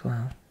on it as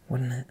well,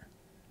 wouldn't it?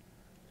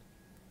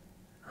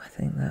 I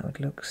think that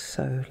would look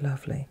so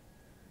lovely.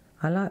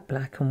 I like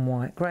black and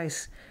white.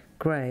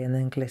 Grey and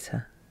then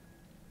glitter.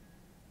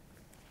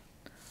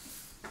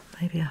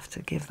 Maybe I have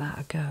to give that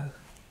a go.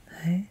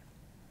 Hey?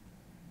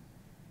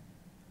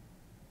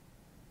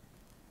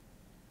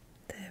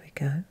 There we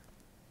go.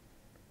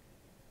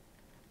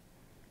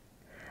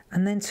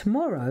 And then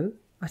tomorrow,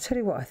 I tell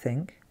you what I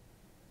think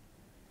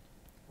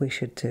we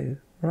should do.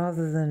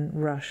 Rather than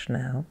rush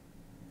now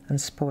and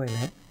spoil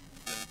it,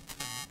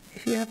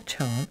 if you have a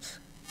chance,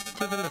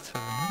 do the little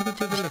one. Do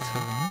the little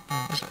one.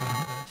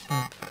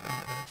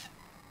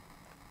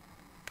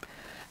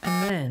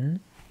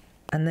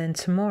 And then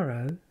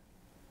tomorrow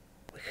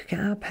we could get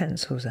our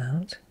pencils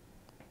out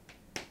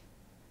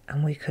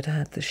and we could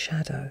add the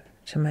shadow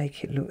to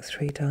make it look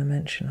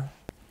three-dimensional.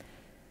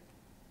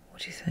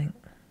 What do you think?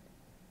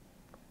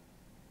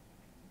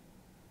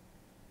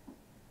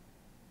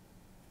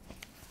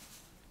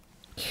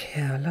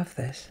 Yeah, I love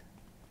this.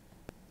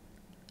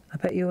 I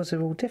bet yours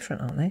are all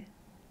different, aren't they?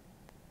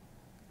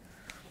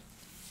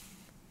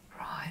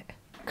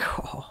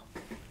 God.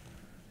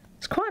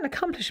 It's quite an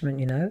accomplishment,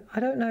 you know. I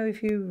don't know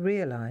if you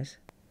realise.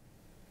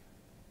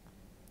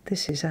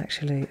 This is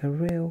actually a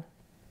real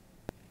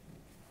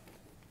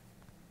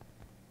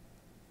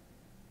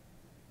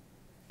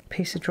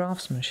piece of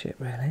draftsmanship,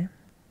 really.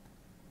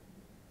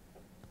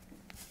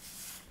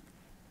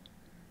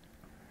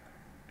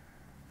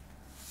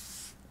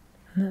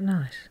 Isn't that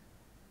nice?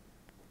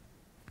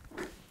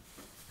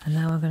 And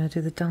now I'm going to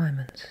do the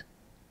diamonds.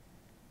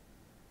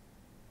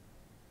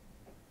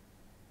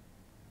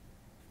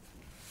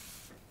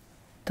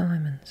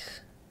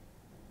 Diamonds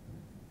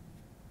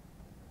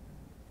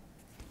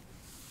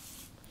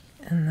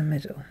in the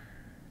middle.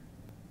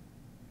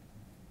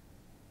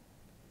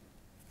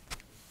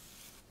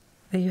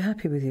 Are you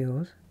happy with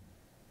yours?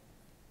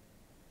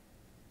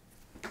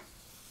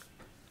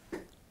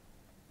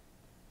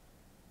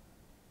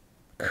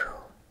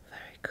 Cool,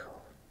 very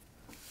cool.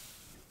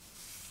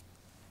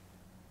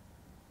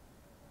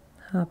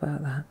 How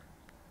about that?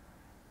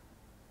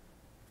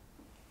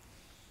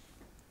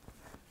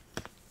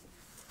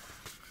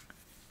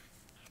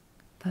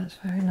 That's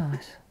very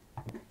nice.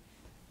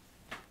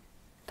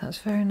 That's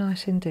very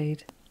nice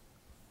indeed.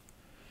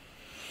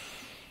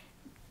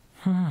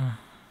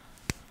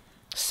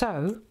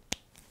 So,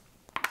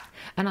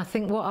 and I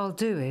think what I'll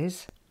do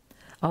is,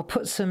 I'll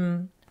put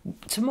some,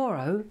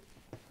 tomorrow,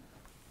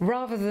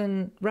 rather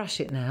than rush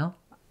it now,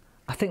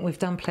 I think we've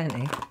done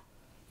plenty.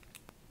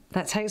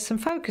 That takes some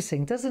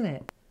focusing, doesn't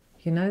it?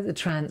 You know, the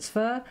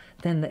transfer,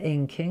 then the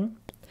inking.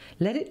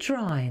 Let it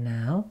dry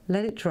now,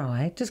 let it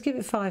dry, just give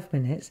it 5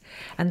 minutes,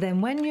 and then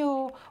when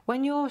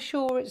you're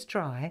sure it's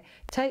dry,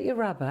 take your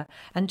rubber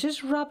and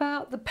just rub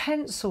out the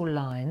pencil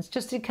lines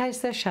just in case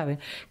they're showing,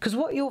 because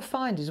what you'll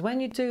find is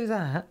when you do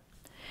that,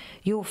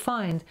 you'll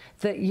find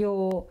that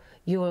your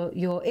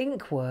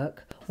ink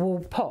work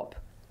will pop.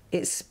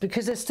 It's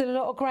because there's still a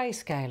lot of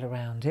grayscale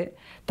around it,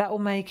 that will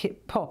make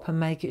it pop and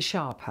make it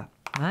sharper,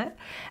 right?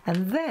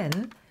 And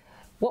then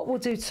what we'll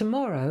do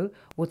tomorrow,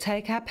 we'll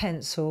take our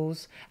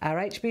pencils, our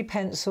HB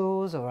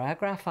pencils or our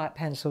graphite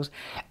pencils,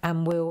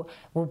 and we'll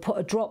put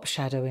a drop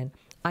shadow in.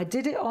 I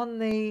did it on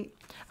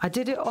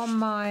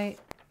my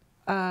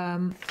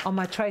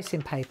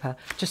tracing paper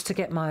just to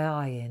get my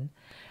eye in,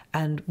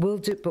 and we'll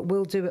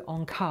do it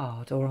on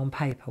card or on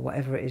paper,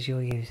 whatever it is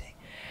you're using.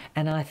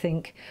 And I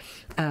think,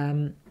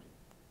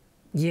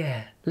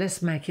 yeah,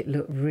 let's make it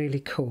look really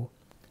cool.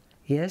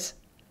 Yes,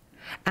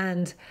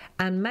 and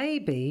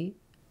maybe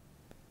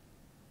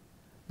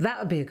that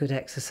would be a good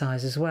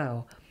exercise as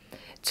well,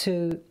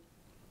 to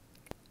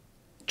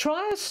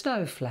try a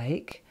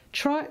snowflake,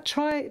 try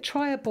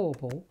a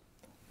bauble,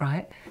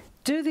 right?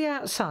 Do the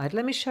outside.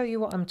 Let me show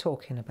you what I'm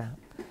talking about.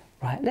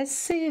 Right, let's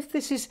see if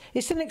this is,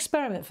 it's an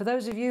experiment for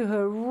those of you who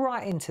are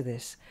right into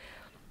this.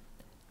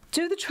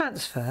 Do the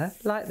transfer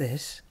like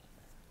this,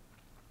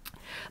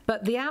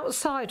 but the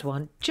outside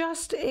one,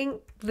 just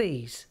ink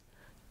these.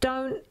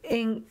 Don't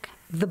ink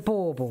the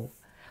bauble.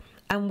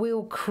 And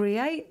we'll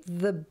create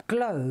the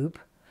globe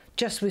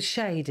just with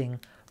shading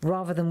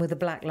rather than with a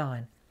black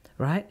line,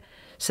 right?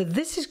 So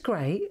this is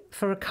great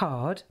for a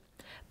card,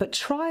 but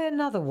try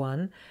another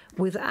one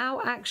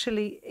without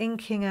actually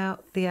inking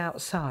out the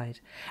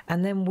outside.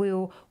 And then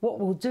what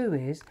we'll do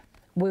is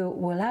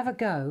we'll have a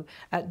go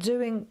at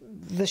doing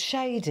the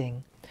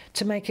shading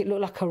to make it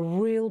look like a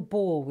real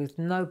ball with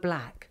no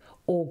black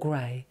or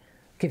grey.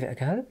 Give it a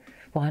go.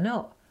 Why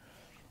not?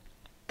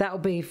 That'll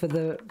be for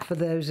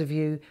those of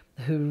you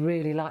who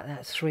really like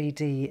that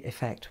 3D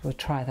effect. We'll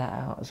try that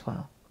out as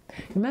well.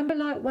 Remember,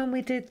 like when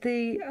we did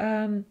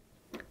the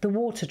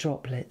water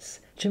droplets?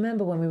 Do you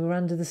remember when we were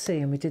under the sea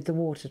and we did the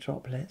water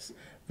droplets?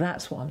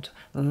 That's what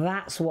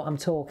I'm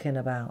talking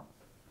about.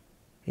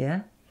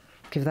 Yeah,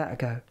 give that a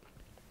go.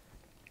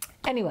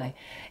 Anyway,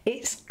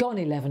 it's gone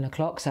 11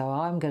 o'clock, so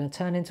I'm going to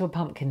turn into a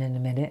pumpkin in a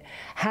minute.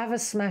 Have a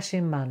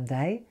smashing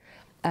Monday.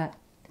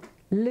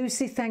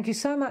 Lucy, thank you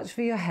so much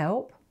for your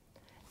help.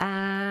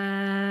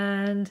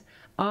 And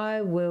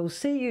I will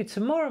see you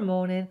tomorrow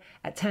morning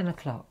at 10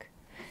 o'clock.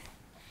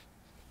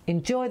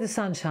 Enjoy the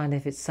sunshine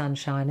if it's sun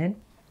shining,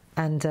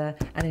 and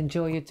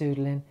enjoy your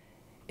doodling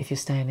if you're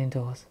staying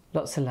indoors.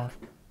 Lots of love.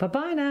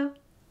 Bye-bye now.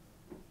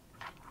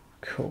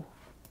 Cool.